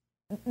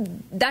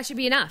 that should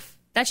be enough.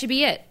 That should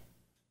be it.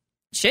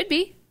 Should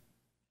be.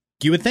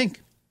 You would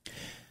think.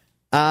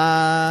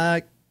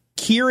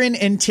 Kieran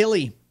and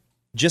Tilly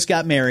just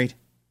got married.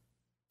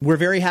 We're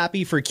very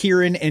happy for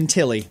Kieran and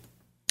Tilly.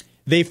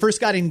 They first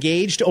got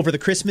engaged over the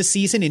Christmas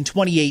season in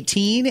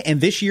 2018,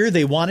 and this year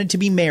they wanted to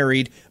be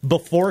married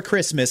before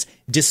Christmas,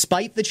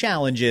 despite the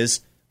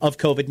challenges of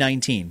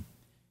COVID-19.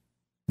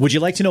 Would you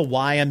like to know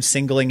why I'm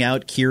singling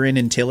out Kieran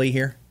and Tilly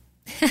here?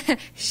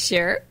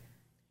 Sure.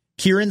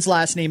 Kieran's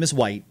last name is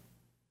White.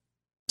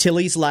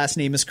 Tilly's last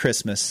name is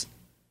Christmas.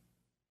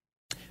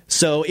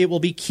 So it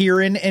will be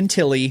Kieran and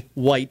Tilly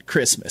White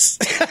Christmas.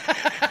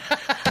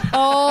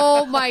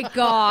 Oh, my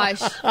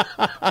gosh.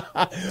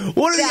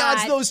 What are the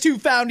odds those two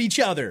found each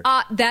other?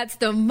 That's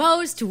the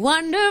most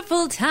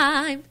wonderful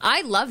time.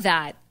 I love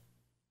that.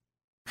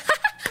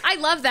 I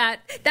love that.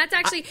 That's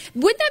actually,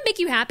 wouldn't that make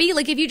you happy?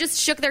 Like if you just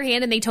shook their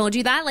hand and they told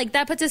you that, like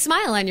that puts a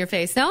smile on your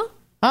face, no?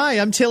 Hi,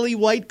 I'm Tilly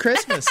White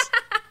Christmas.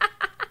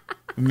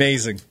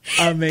 Amazing.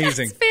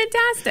 Amazing. That's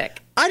fantastic.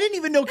 I didn't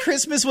even know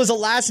Christmas was a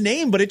last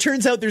name, but it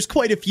turns out there's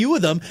quite a few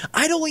of them.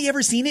 I'd only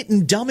ever seen it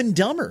in Dumb and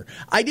Dumber.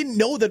 I didn't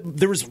know that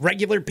there was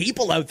regular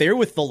people out there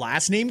with the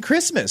last name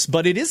Christmas,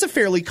 but it is a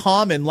fairly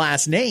common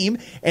last name,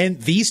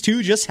 and these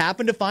two just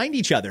happen to find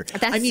each other.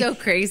 That's so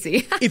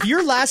crazy. If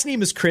your last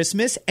name is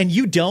Christmas and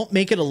you don't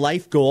make it a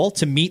life goal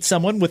to meet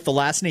someone with the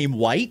last name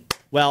White,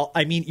 well,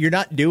 I mean, you're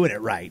not doing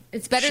it right.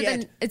 It's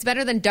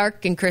better than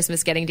Dark and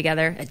Christmas getting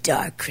together. A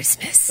dark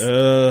Christmas.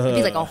 It'd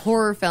be like a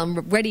horror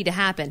film ready to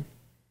happen.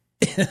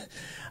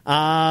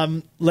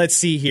 Let's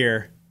see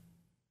here.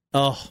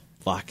 Oh,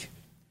 fuck.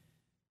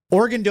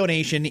 Organ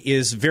donation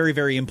is very,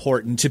 very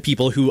important to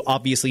people who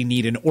obviously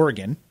need an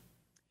organ.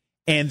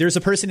 And there's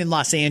a person in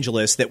Los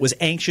Angeles that was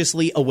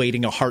anxiously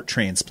awaiting a heart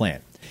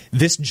transplant.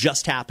 This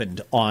just happened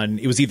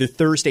it was either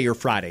Thursday or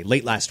Friday,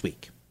 late last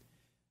week.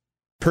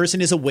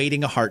 Person is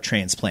awaiting a heart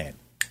transplant.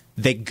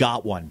 They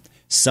got one.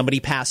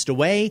 Somebody passed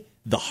away.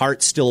 The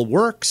heart still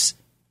works.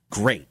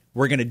 Great.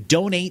 We're going to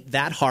donate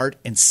that heart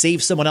and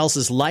save someone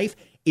else's life.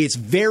 It's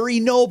very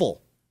noble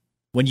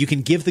when you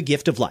can give the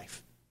gift of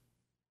life.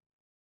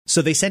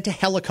 So they sent a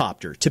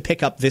helicopter to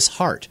pick up this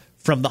heart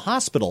from the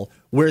hospital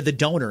where the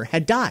donor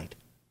had died.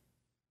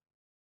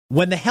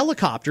 When the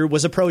helicopter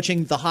was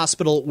approaching the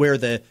hospital where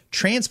the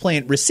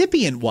transplant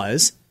recipient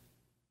was,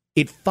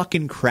 it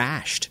fucking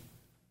crashed.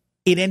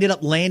 It ended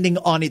up landing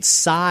on its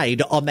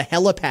side on the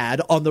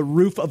helipad on the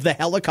roof of the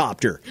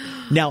helicopter.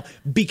 Now,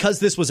 because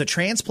this was a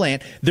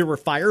transplant, there were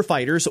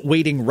firefighters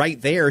waiting right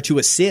there to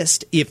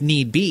assist if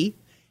need be.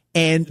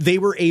 and they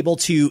were able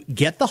to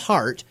get the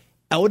heart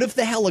out of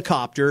the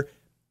helicopter.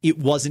 It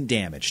wasn't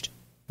damaged.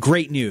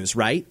 Great news,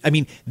 right? I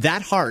mean,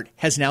 that heart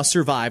has now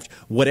survived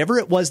whatever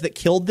it was that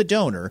killed the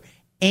donor,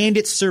 and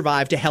it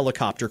survived a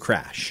helicopter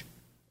crash.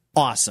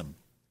 Awesome.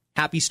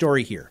 Happy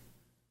story here.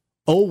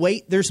 Oh,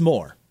 wait, there's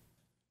more.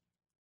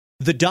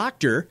 The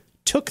doctor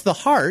took the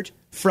heart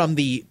from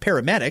the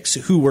paramedics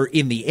who were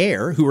in the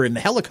air, who were in the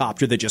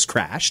helicopter that just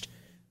crashed,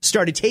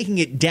 started taking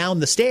it down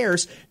the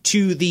stairs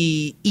to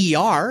the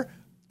ER,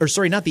 or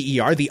sorry, not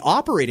the ER, the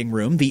operating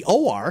room, the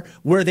OR,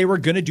 where they were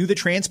going to do the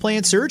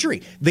transplant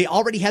surgery. They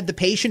already had the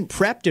patient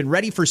prepped and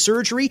ready for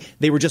surgery.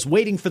 They were just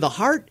waiting for the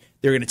heart.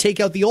 They were going to take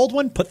out the old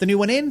one, put the new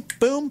one in.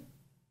 Boom.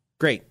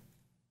 Great.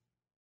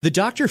 The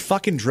doctor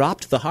fucking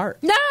dropped the heart.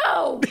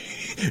 No!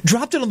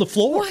 Dropped it on the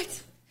floor.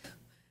 What?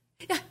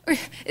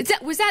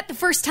 Was that the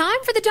first time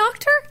for the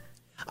doctor?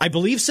 I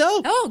believe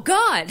so. Oh,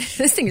 God.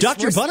 This thing is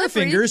Dr.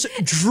 Butterfingers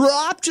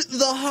dropped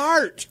the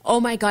heart. Oh,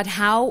 my God.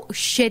 How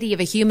shitty of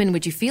a human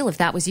would you feel if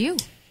that was you?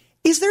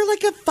 Is there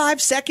like a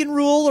 5-second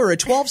rule or a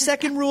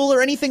 12-second rule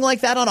or anything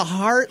like that on a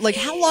heart? Like,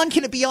 how long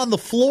can it be on the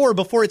floor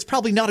before it's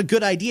probably not a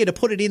good idea to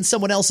put it in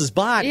someone else's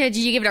body? Yeah, did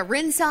you give it a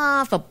rinse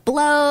off, a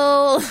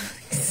blow?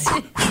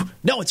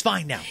 No, it's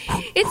fine now.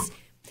 It's,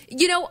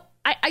 you know,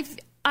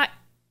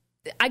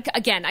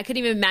 again, I couldn't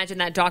even imagine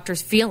that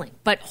doctor's feeling,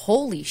 but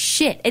holy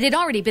shit, it had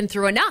already been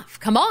through enough.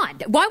 Come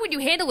on. Why would you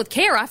handle with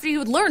care after you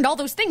had learned all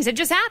those things that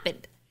just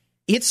happened?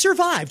 It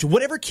survived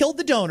whatever killed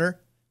the donor,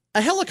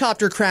 a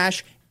helicopter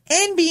crash,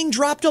 and being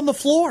dropped on the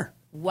floor.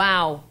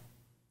 Wow.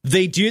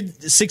 They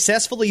did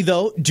successfully,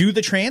 though, do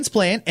the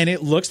transplant, and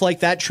it looks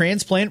like that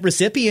transplant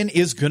recipient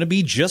is going to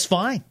be just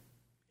fine.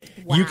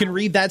 Wow. You can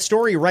read that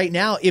story right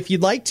now if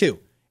you'd like to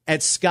at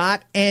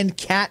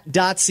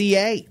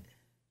scottandcat.ca.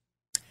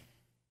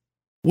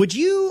 Would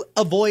you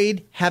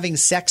avoid having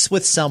sex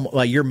with someone?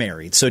 Well, you're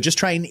married, so just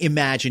try and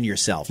imagine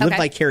yourself. Live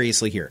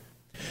vicariously here.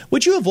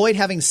 Would you avoid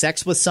having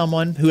sex with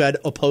someone who had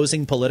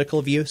opposing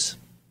political views?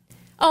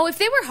 Oh, if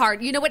they were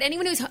hard, you know what?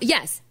 Anyone who's,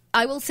 yes,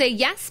 I will say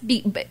yes.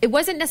 But it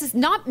wasn't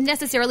not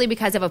necessarily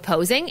because of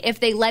opposing.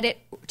 If they let it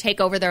take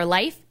over their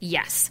life,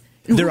 yes.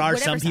 There are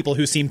some people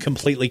who seem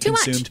completely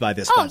consumed by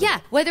this. Oh,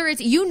 yeah. Whether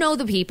it's, you know,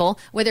 the people,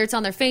 whether it's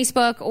on their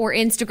Facebook or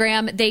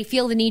Instagram, they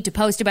feel the need to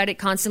post about it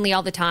constantly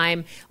all the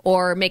time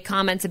or make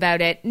comments about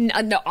it.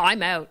 No,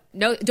 I'm out.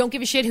 No, don't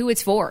give a shit who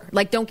it's for.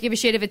 Like, don't give a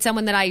shit if it's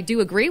someone that I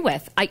do agree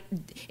with.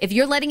 If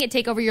you're letting it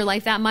take over your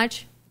life that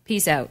much,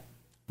 peace out.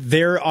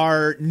 There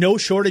are no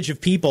shortage of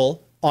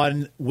people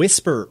on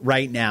Whisper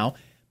right now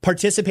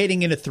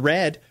participating in a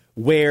thread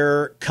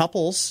where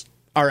couples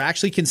are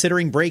actually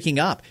considering breaking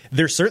up.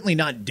 They're certainly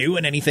not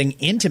doing anything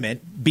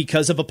intimate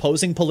because of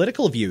opposing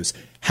political views.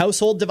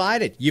 Household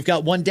divided. You've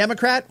got one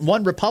Democrat,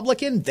 one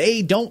Republican.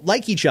 They don't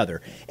like each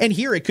other. And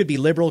here it could be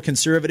Liberal,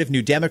 Conservative,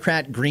 New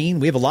Democrat, Green.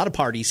 We have a lot of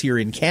parties here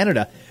in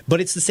Canada, but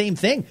it's the same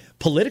thing.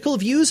 Political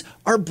views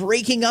are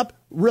breaking up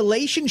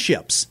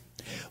relationships.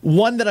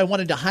 One that I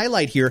wanted to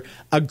highlight here,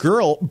 a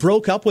girl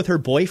broke up with her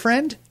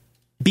boyfriend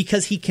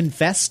because he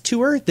confessed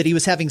to her that he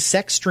was having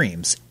sex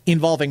dreams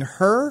involving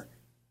her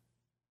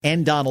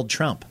and Donald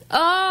Trump.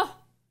 Oh,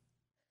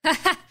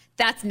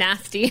 that's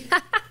nasty.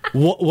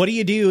 What do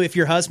you do if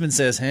your husband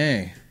says,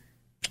 hey,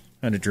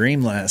 I had a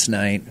dream last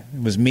night.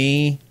 It was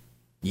me,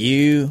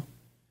 you,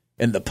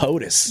 and the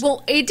POTUS.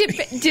 Well, did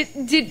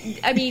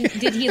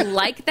he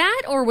like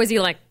that? Or was he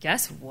like,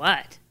 guess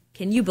what?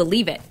 Can you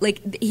believe it?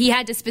 Like, he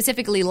had to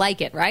specifically like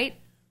it, right?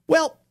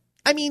 Well,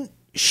 I mean,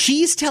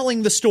 she's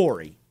telling the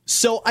story.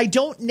 So I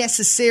don't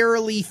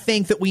necessarily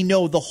think that we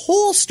know the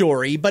whole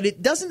story, but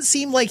it doesn't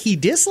seem like he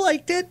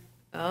disliked it.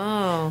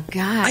 Oh,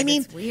 God. I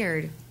mean, that's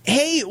weird.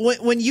 Hey,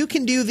 when you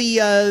can do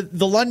the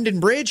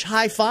London Bridge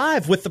high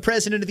five with the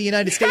President of the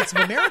United States of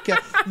America,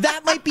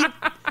 that might be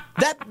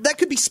that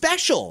could be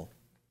special.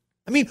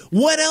 I mean,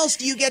 when else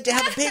do you get to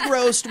have a pig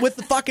roast with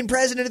the fucking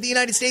President of the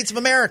United States of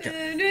America?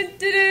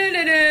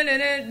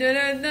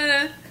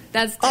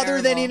 That's terrible.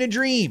 Other than in a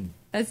dream.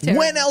 That's terrible.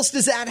 When else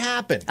does that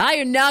happen? I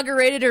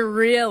inaugurated her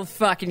real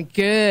fucking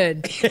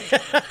good.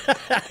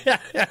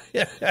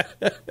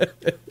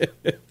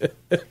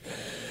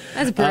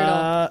 That's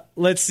brutal.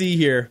 Let's see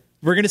here.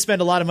 We're going to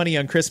spend a lot of money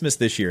on Christmas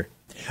this year.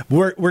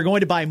 We're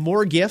going to buy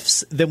more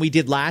gifts than we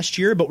did last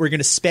year, but we're going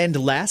to spend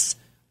less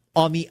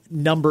on the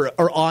number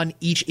or on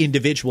each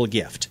individual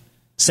gift.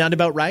 Sound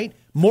about right?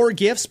 More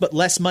gifts, but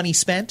less money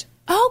spent?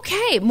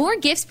 Okay, more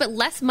gifts, but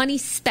less money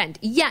spent.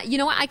 Yeah, you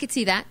know what? I could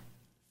see that.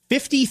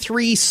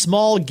 53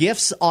 small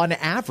gifts on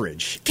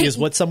average is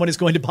what someone is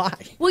going to buy.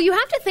 Well, you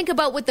have to think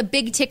about what the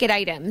big ticket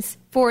items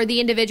for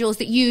the individuals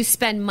that you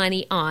spend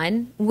money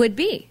on would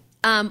be.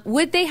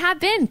 Would they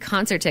have been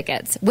concert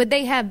tickets? Would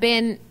they have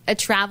been a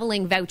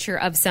traveling voucher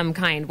of some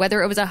kind,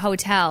 whether it was a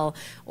hotel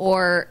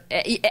or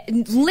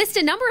list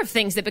a number of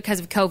things that because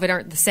of COVID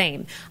aren't the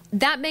same?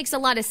 That makes a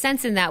lot of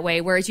sense in that way,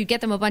 whereas you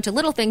get them a bunch of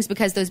little things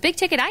because those big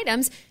ticket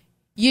items,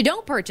 you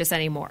don't purchase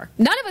anymore.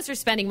 None of us are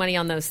spending money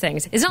on those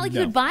things. It's not like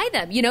you would buy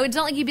them. You know, it's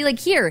not like you'd be like,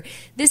 here,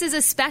 this is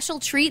a special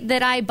treat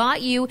that I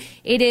bought you.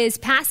 It is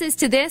passes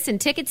to this and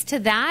tickets to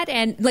that.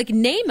 And like,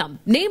 name them.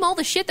 Name all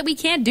the shit that we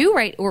can't do,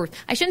 right? Or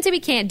I shouldn't say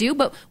we can't do,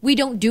 but we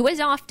don't do as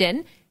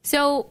often.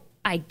 So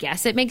I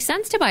guess it makes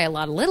sense to buy a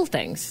lot of little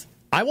things.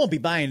 I won't be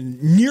buying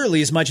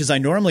nearly as much as I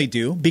normally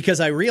do because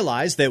I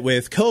realize that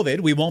with COVID,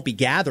 we won't be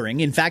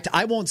gathering. In fact,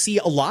 I won't see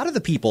a lot of the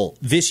people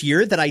this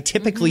year that I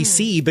typically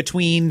see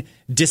between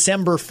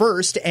December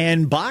 1st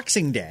and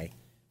Boxing Day.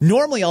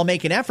 Normally, I'll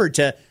make an effort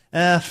to,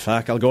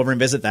 I'll go over and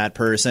visit that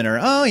person. Or,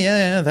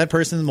 that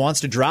person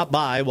wants to drop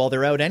by while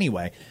they're out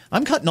anyway.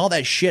 I'm cutting all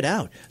that shit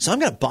out. So I'm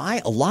going to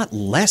buy a lot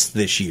less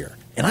this year.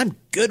 And I'm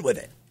good with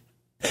it.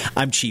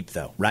 I'm cheap,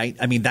 though, right?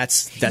 I mean,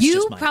 that's just my thing.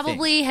 You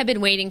probably have been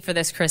waiting for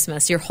this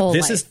Christmas your whole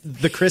life. This is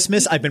the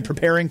Christmas I've been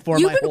preparing for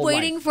my whole life. You've been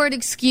waiting for an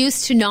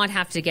excuse to not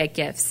have to get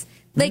gifts.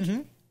 Like,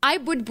 I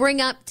would bring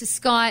up to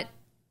Scott,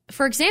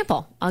 for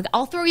example,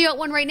 I'll throw you out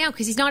one right now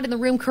because he's not in the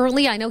room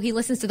currently. I know he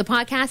listens to the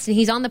podcast, and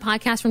he's on the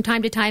podcast from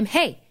time to time.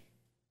 Hey,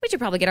 we should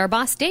probably get our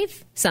boss,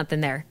 Dave, something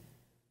there.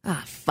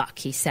 Ah, fuck,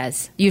 he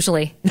says,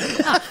 usually.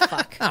 Oh,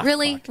 fuck.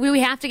 Really? Fuck. Do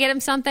we have to get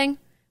him something?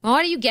 Well,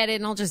 why do you get it,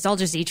 and I'll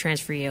just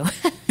e-transfer you.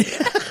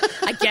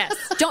 I guess.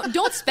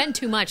 Don't spend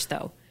too much,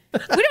 though. We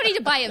don't need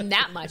to buy him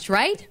that much,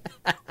 right?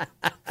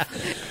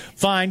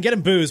 Fine, get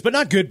him booze, but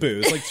not good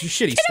booze, like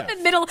shitty stuff. Get him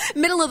in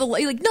middle of the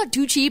line, like not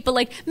too cheap, but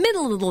like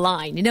middle of the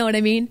line. You know what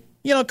I mean?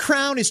 You know,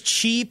 Crown is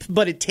cheap,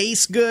 but it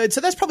tastes good,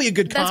 so that's probably a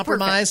good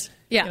compromise.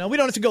 Perfect. Yeah. You know, we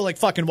don't have to go like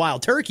fucking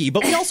Wild Turkey,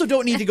 but we also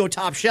don't need to go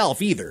top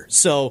shelf either.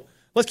 So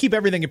let's keep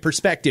everything in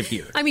perspective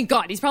here. I mean,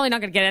 God, he's probably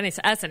not going to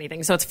get us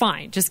anything, so it's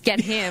fine. Just get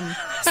him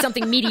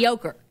something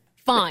mediocre.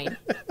 Fine.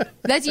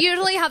 That's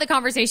usually how the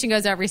conversation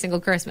goes every single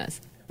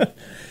Christmas.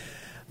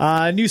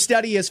 A new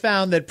study has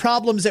found that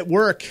problems at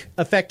work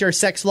affect our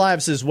sex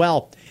lives as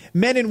well.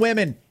 Men and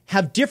women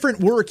have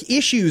different work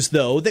issues,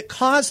 though, that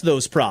cause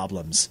those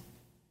problems.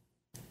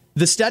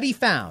 The study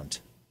found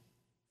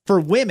for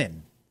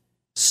women,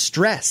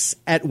 stress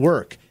at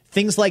work,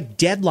 things like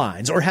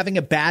deadlines or having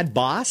a bad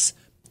boss,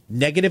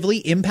 negatively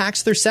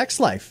impacts their sex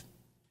life.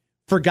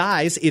 For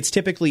guys, it's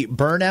typically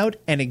burnout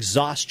and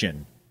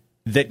exhaustion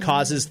that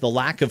causes the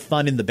lack of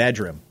fun in the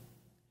bedroom.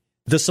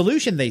 The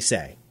solution, they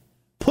say,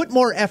 put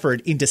more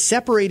effort into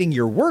separating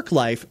your work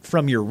life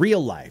from your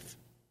real life.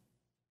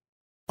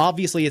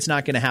 Obviously, it's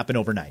not going to happen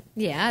overnight.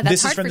 Yeah,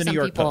 that's this hard is from for the some New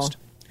York people. Post.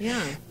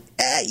 Yeah.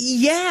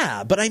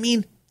 Yeah, but I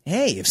mean,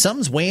 hey, if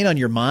something's weighing on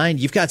your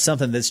mind, you've got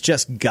something that's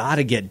just got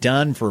to get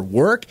done for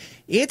work,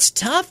 it's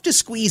tough to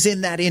squeeze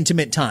in that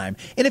intimate time.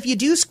 And if you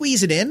do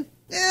squeeze it in,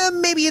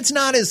 maybe it's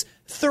not as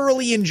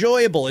thoroughly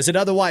enjoyable as it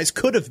otherwise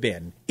could have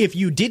been if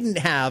you didn't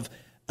have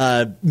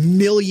a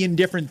million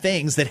different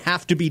things that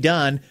have to be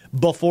done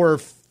before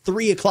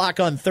 3 o'clock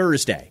on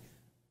Thursday.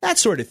 That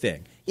sort of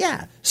thing.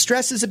 Yeah,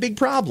 stress is a big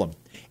problem.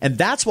 And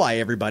that's why,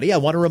 everybody, I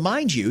want to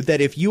remind you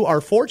that if you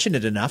are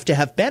fortunate enough to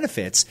have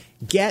benefits,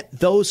 get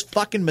those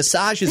fucking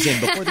massages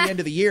in before the end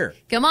of the year.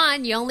 Come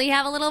on, you only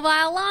have a little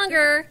while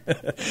longer.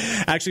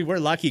 Actually, we're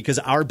lucky because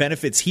our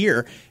benefits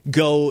here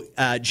go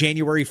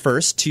January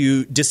 1st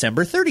to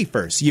December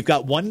 31st. You've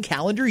got 1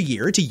 calendar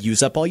year to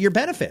use up all your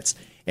benefits.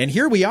 And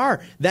here we are,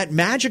 that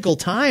magical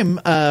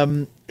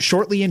time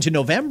shortly into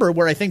November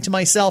where I think to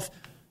myself,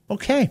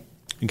 okay,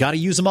 got to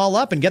use them all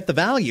up and get the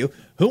value.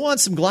 Who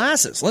wants some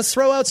glasses? Let's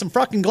throw out some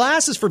fucking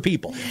glasses for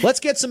people. Let's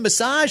get some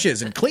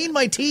massages and clean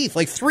my teeth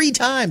like 3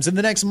 times in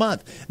the next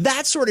month.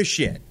 That sort of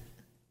shit.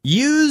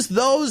 Use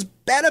those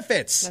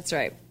benefits. That's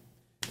right.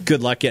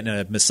 Good luck getting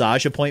a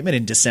massage appointment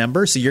in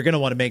December, so you're going to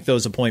want to make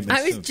those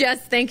appointments I was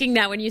just thinking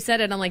that when you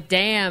said it. I'm like,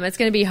 damn, it's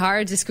going to be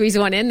hard to squeeze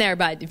one in there,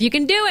 but if you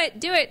can do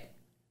it, do it.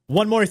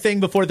 One more thing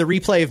before the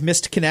replay of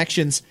missed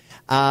connections.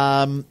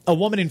 A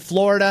woman in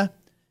Florida.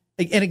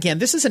 And again,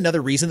 this is another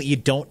reason that you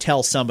don't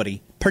tell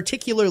somebody,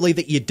 particularly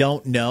that you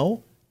don't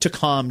know, to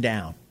calm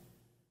down.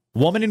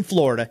 Woman in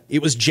Florida,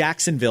 it was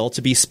Jacksonville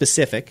to be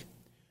specific,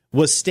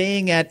 was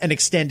staying at an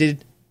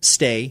extended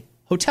stay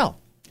hotel.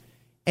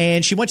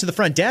 And she went to the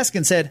front desk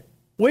and said,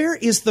 "Where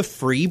is the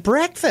free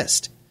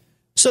breakfast?"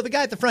 So the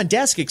guy at the front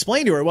desk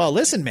explained to her, "Well,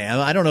 listen, ma'am,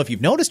 I don't know if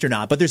you've noticed or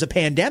not, but there's a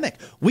pandemic.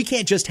 We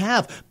can't just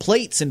have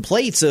plates and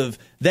plates of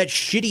that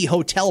shitty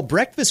hotel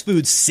breakfast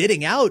food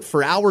sitting out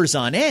for hours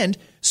on end.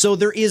 So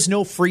there is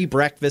no free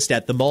breakfast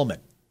at the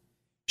moment."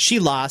 She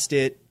lost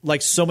it,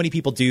 like so many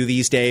people do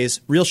these days,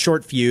 real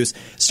short fuse,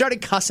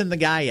 started cussing the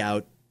guy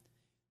out.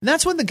 And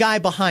that's when the guy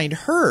behind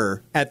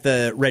her at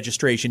the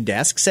registration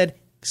desk said,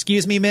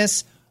 "Excuse me,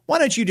 miss, why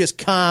don't you just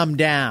calm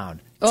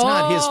down? It's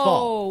not his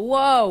fault."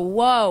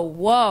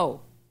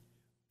 Whoa.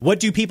 What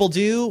do people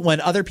do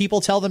when other people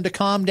tell them to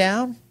calm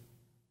down?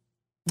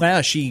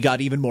 Well, she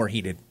got even more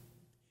heated.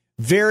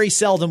 Very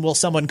seldom will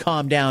someone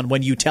calm down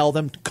when you tell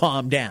them to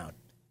calm down.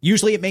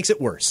 Usually it makes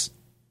it worse.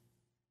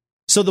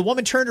 So the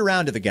woman turned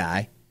around to the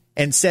guy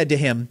and said to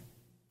him,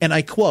 and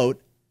I quote,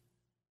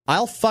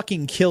 "I'll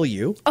fucking kill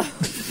you."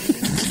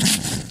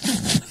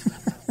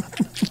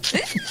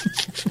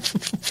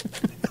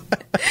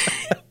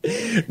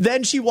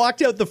 Then she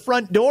walked out the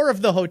front door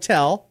of the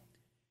hotel,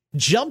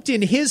 jumped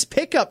in his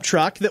pickup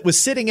truck that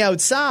was sitting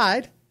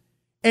outside,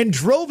 and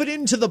drove it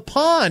into the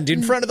pond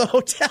in front of the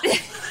hotel.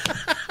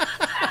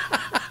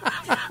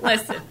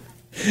 Listen,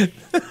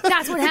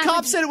 that's what happened. The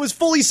cops said it was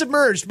fully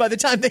submerged by the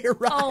time they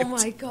arrived. Oh,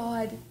 my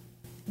God.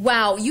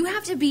 Wow, you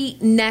have to be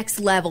next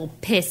level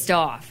pissed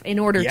off in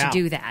order to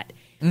do that.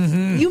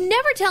 Mm-hmm. You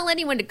never tell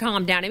anyone to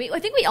calm down. I mean, I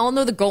think we all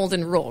know the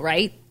golden rule,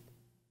 right?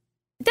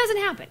 It doesn't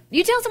happen.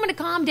 You tell someone to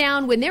calm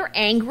down when they're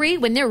angry,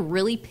 when they're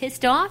really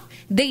pissed off.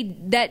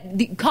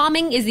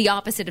 Calming is the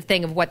opposite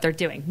of what they're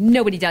doing.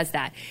 Nobody does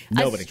that.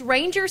 Nobody. A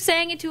stranger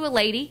saying it to a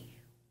lady,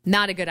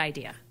 not a good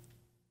idea.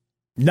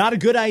 Not a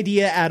good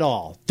idea at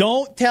all.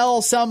 Don't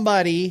tell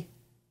somebody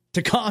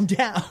to calm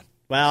down.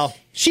 Well,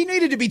 she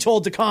needed to be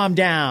told to calm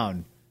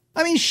down.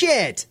 I mean,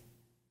 shit.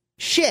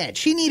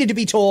 She needed to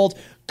be told,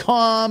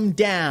 calm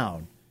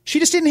down. She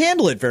just didn't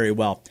handle it very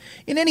well.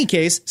 In any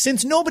case,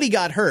 since nobody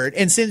got hurt,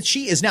 and since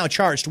she is now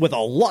charged with a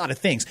lot of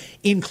things,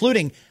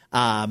 including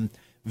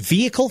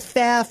vehicle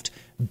theft,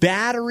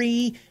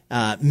 battery,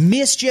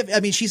 mischief. I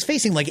mean, she's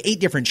facing like 8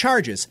 different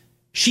charges.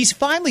 She's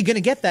finally going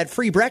to get that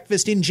free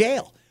breakfast in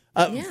jail.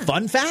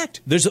 Fun fact,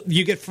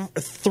 you get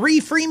 3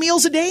 free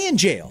meals a day in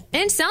jail.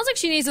 And it sounds like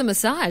she needs a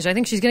massage. I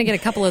think she's going to get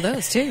a couple of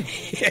those, too.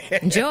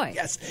 Enjoy.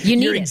 Yes, you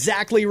need you're it.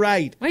 Exactly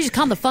right. Why don't you just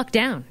calm the fuck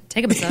down?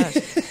 Take a massage.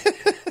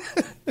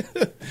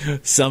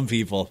 Some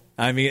people.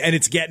 I mean, and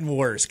it's getting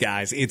worse,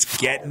 guys. It's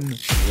getting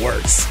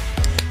worse.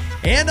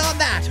 And on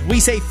that, we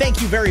say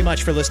thank you very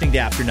much for listening to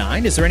After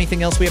 9. Is there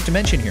anything else we have to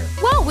mention here?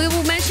 Well, we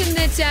will mention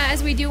that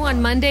as we do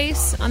on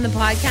Mondays on the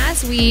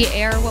podcast, we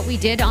air what we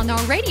did on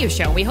our radio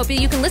show. We hope that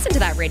you can listen to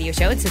that radio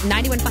show. It's at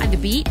 91.5 The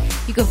Beat.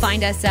 You can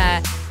find us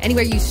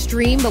anywhere you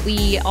stream, but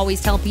we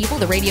always tell people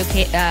the Radio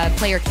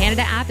Player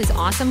Canada app is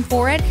awesome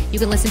for it. You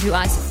can listen to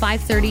us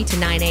 5:30 to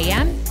 9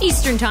 a.m.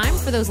 Eastern Time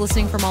for those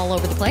listening from all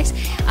over the place.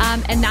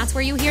 And that's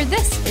where you hear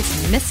this.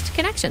 It's Missed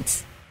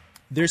Connections.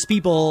 There's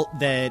people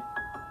that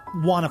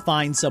want to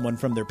find someone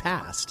from their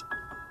past.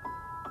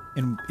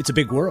 And it's a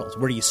big world.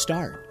 Where do you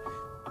start?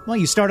 Well,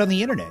 you start on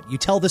the internet. You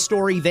tell the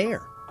story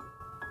there.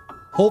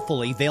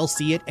 Hopefully, they'll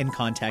see it and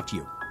contact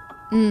you.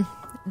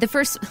 The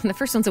first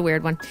one's a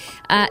weird one.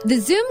 The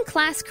Zoom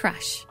class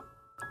crush.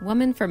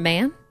 Woman for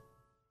man?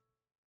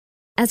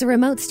 As a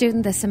remote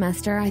student this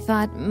semester, I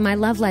thought my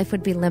love life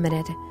would be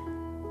limited.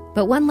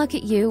 But one look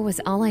at you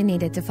was all I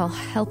needed to fall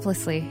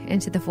helplessly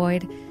into the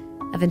void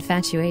of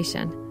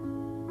infatuation.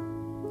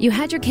 You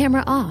had your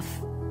camera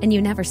off, and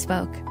you never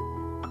spoke.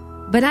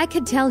 But I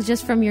could tell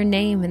just from your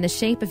name and the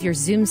shape of your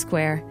Zoom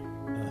square,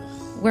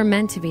 we're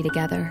meant to be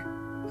together.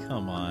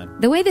 Come on.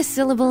 The way the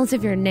syllables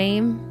of your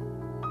name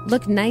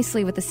look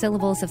nicely with the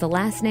syllables of the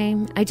last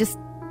name, I just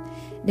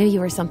knew you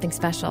were something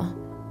special.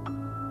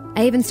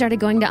 I even started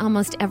going to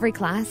almost every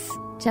class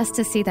just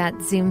to see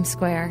that Zoom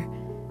square,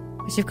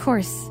 which of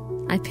course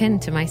I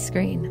pinned to my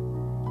screen.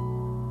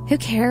 Who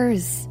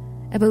cares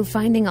about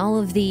finding all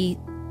of the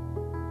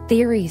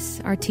theories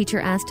our teacher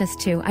asked us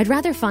to? I'd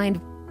rather find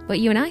what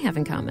you and I have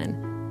in common.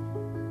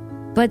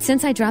 But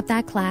since I dropped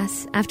that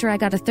class after I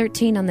got a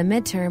 13 on the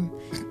midterm,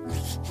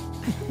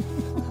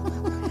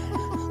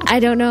 I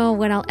don't know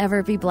when I'll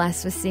ever be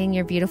blessed with seeing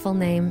your beautiful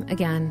name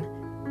again.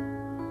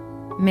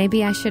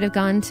 Maybe I should have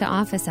gone to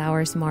office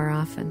hours more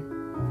often.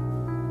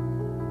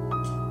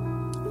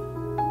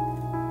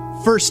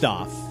 First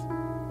off,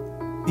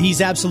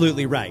 he's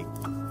absolutely right.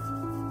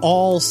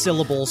 All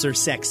syllables are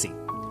sexy.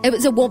 It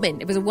was a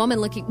woman. It was a woman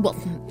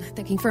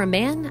looking for a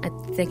man.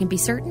 They can be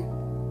certain.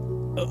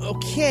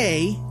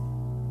 Okay.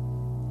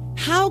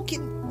 How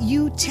can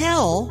you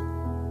tell?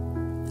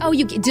 Oh,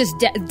 you just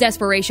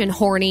desperation,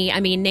 horny. I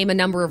mean, name a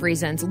number of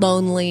reasons.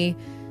 Lonely.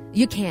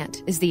 You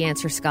can't is the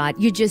answer, Scott.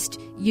 You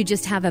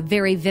just have a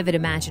very vivid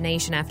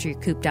imagination after you're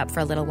cooped up for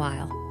a little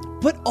while.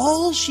 But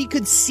all she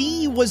could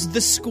see was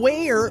the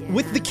square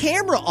with the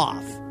camera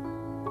off.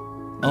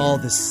 All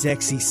the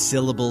sexy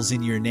syllables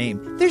in your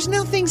name. There's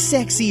nothing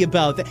sexy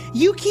about that.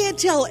 You can't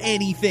tell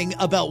anything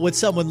about what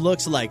someone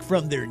looks like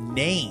from their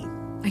name.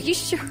 Are you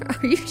sure?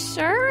 Are you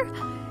sure?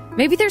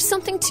 Maybe there's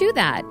something to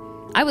that.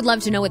 I would love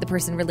to know what the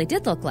person really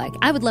did look like.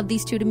 I would love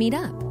these two to meet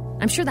up.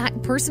 I'm sure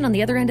that person on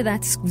the other end of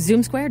that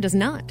Zoom square does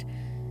not.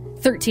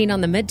 13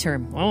 on the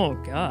midterm. Oh,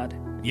 God.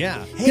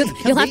 Yeah. Hey,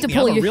 you'll have to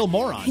pull I'm a real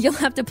moron. You'll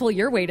have to pull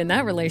your weight in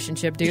that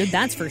relationship, dude.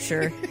 That's for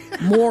sure.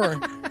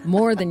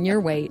 More than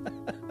your weight.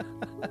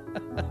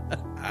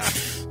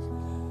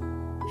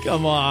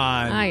 Come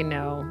on. I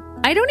know.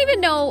 I don't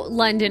even know,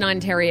 London,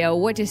 Ontario,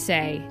 what to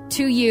say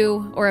to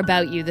you or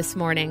about you this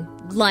morning.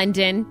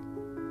 London.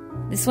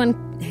 This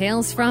one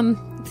hails from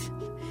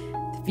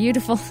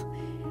beautiful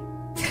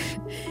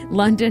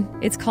London.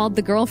 It's called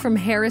The Girl from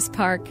Harris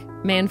Park,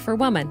 Man for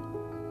Woman.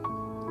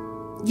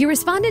 You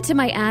responded to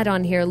my ad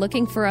on here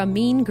looking for a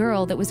mean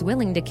girl that was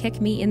willing to kick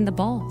me in the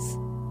balls.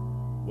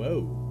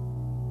 Whoa.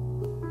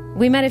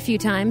 We met a few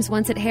times,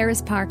 once at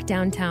Harris Park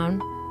downtown,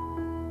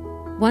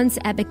 once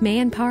at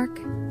McMahon Park.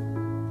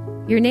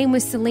 Your name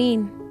was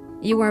Celine.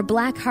 You wore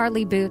black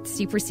Harley boots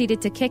you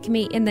proceeded to kick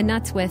me in the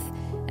nuts with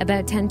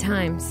about 10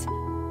 times.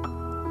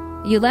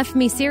 You left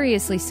me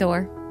seriously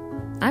sore.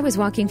 I was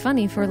walking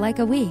funny for like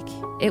a week.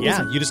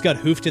 You just got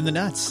hoofed in the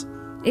nuts.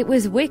 It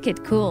was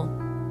wicked cool.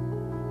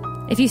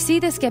 If you see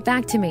this, get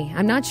back to me.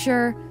 I'm not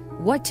sure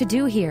what to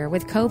do here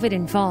with COVID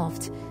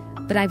involved,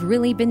 but I've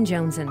really been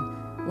jonesing.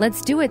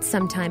 Let's do it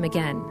sometime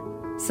again.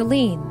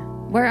 Celine,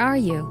 where are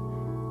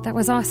you? That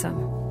was awesome.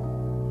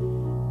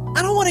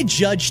 I don't want to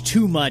judge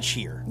too much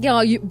here.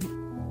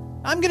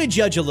 I'm going to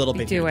judge a little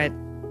bit. Do it.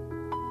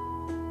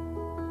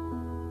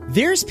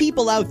 There's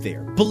people out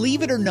there,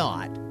 believe it or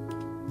not,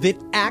 that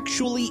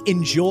actually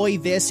enjoy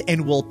this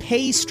and will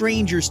pay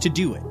strangers to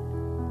do it.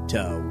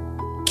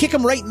 To kick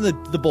them right in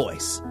the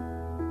boys.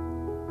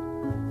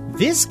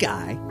 This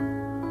guy,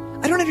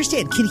 I don't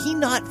understand. Can he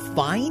not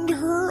find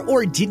her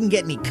or didn't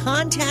get any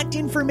contact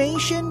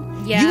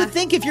information? Yeah. You would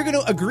think if you're going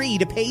to agree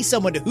to pay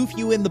someone to hoof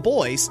you in the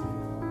boys,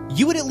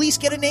 you would at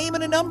least get a name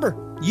and a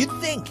number. You'd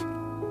think.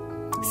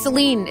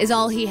 Celine is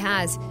all he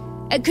has.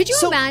 Could you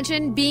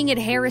imagine being at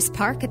Harris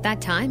Park at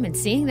that time and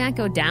seeing that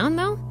go down,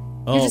 though?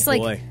 You're just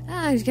like,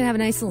 I'm just going to have a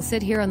nice little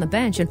sit here on the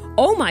bench. And,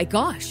 oh, my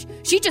gosh,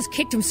 she just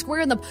kicked him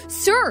square in the...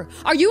 Sir,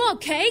 are you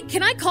okay?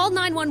 Can I call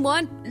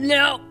 911?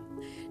 No,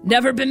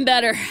 never been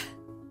better.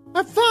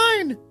 I'm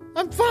fine.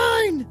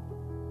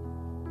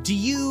 Do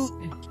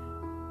you...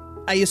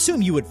 I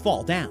assume you would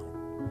fall down.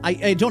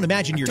 I don't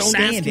imagine you're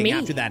standing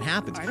after that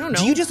happens. I don't know.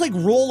 Do you just like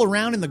roll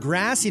around in the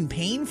grass in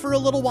pain for a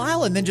little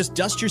while and then just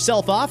dust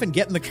yourself off and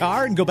get in the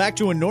car and go back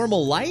to a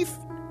normal life?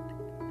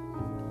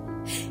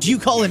 Do you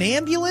call an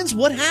ambulance?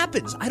 What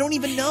happens? I don't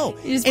even know.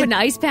 You just put an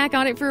ice pack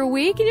on it for a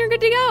week and you're good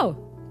to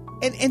go.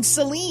 And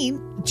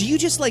Celine, do you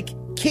just like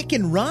kick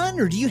and run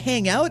or do you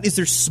hang out? Is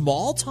there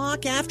small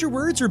talk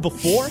afterwards or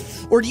before?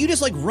 Or do you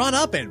just like run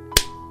up and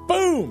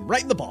boom,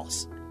 right in the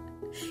balls?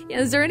 Yeah,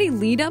 is there any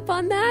lead up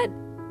on that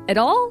at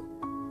all?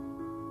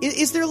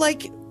 Is there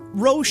like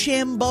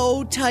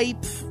Rochambeau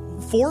type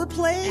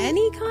foreplay?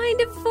 Any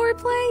kind of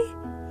foreplay?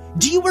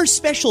 Do you wear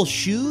special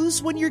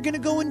shoes when you're going to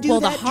go and do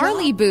that? Well, the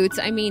Harley boots,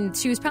 I mean,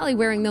 she was probably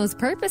wearing those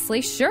purposely.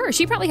 Sure.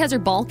 She probably has her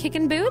ball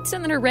kicking boots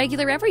and then her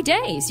regular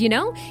everydays, you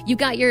know? You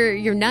got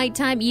your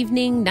nighttime,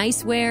 evening,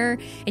 nice wear,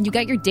 and you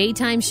got your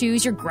daytime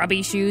shoes, your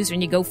grubby shoes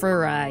when you go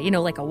for,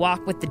 like a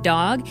walk with the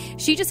dog.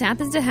 She just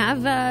happens to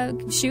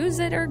have shoes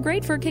that are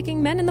great for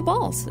kicking men in the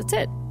balls. That's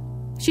it.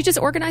 She just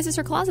organizes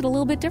her closet a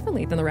little bit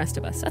differently than the rest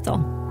of us. That's all.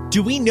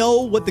 Do we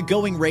know what the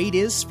going rate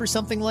is for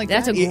something like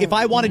that? If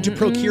I wanted to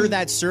procure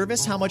that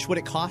service, how much would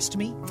it cost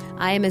me?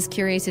 I am as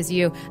curious as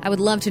you. I would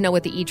love to know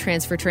what the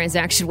e-transfer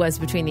transaction was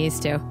between these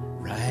two.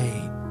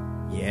 Right.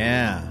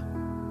 Yeah.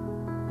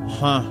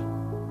 Huh.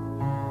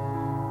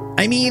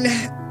 I mean,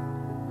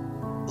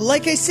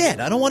 like I said,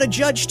 I don't want to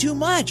judge too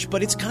much,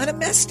 but it's kind of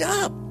messed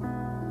up.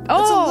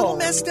 It's a little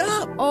messed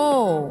up.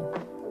 Oh,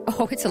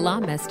 it's a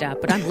lot messed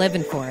up, but I'm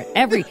living for it.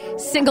 Every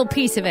single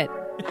piece of it.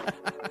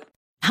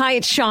 Hi,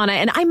 it's Shauna,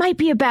 and I might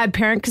be a bad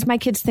parent because my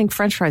kids think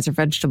French fries are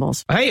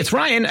vegetables. Hey, it's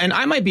Ryan, and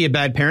I might be a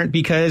bad parent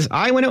because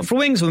I went out for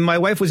wings when my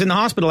wife was in the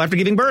hospital after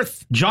giving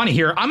birth. Johnny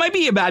here. I might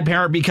be a bad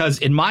parent because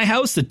in my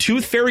house, the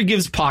tooth fairy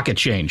gives pocket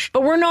change.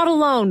 But we're not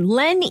alone.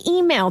 Len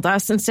emailed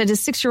us and said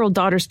his 6-year-old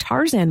daughter's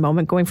Tarzan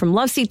moment going from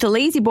love seat to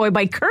lazy boy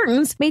by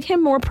curtains made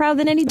him more proud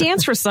than any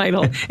dance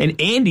recital. And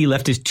Andy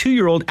left his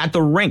 2-year-old at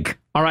the rink.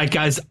 All right,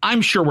 guys,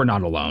 I'm sure we're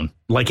not alone.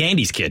 Like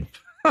Andy's kid.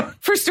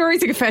 For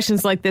stories and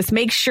confessions like this,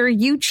 make sure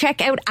you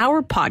check out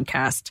our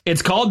podcast.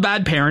 It's called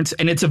Bad Parents,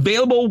 and it's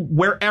available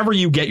wherever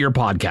you get your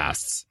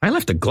podcasts. I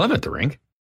left a glove at the rink.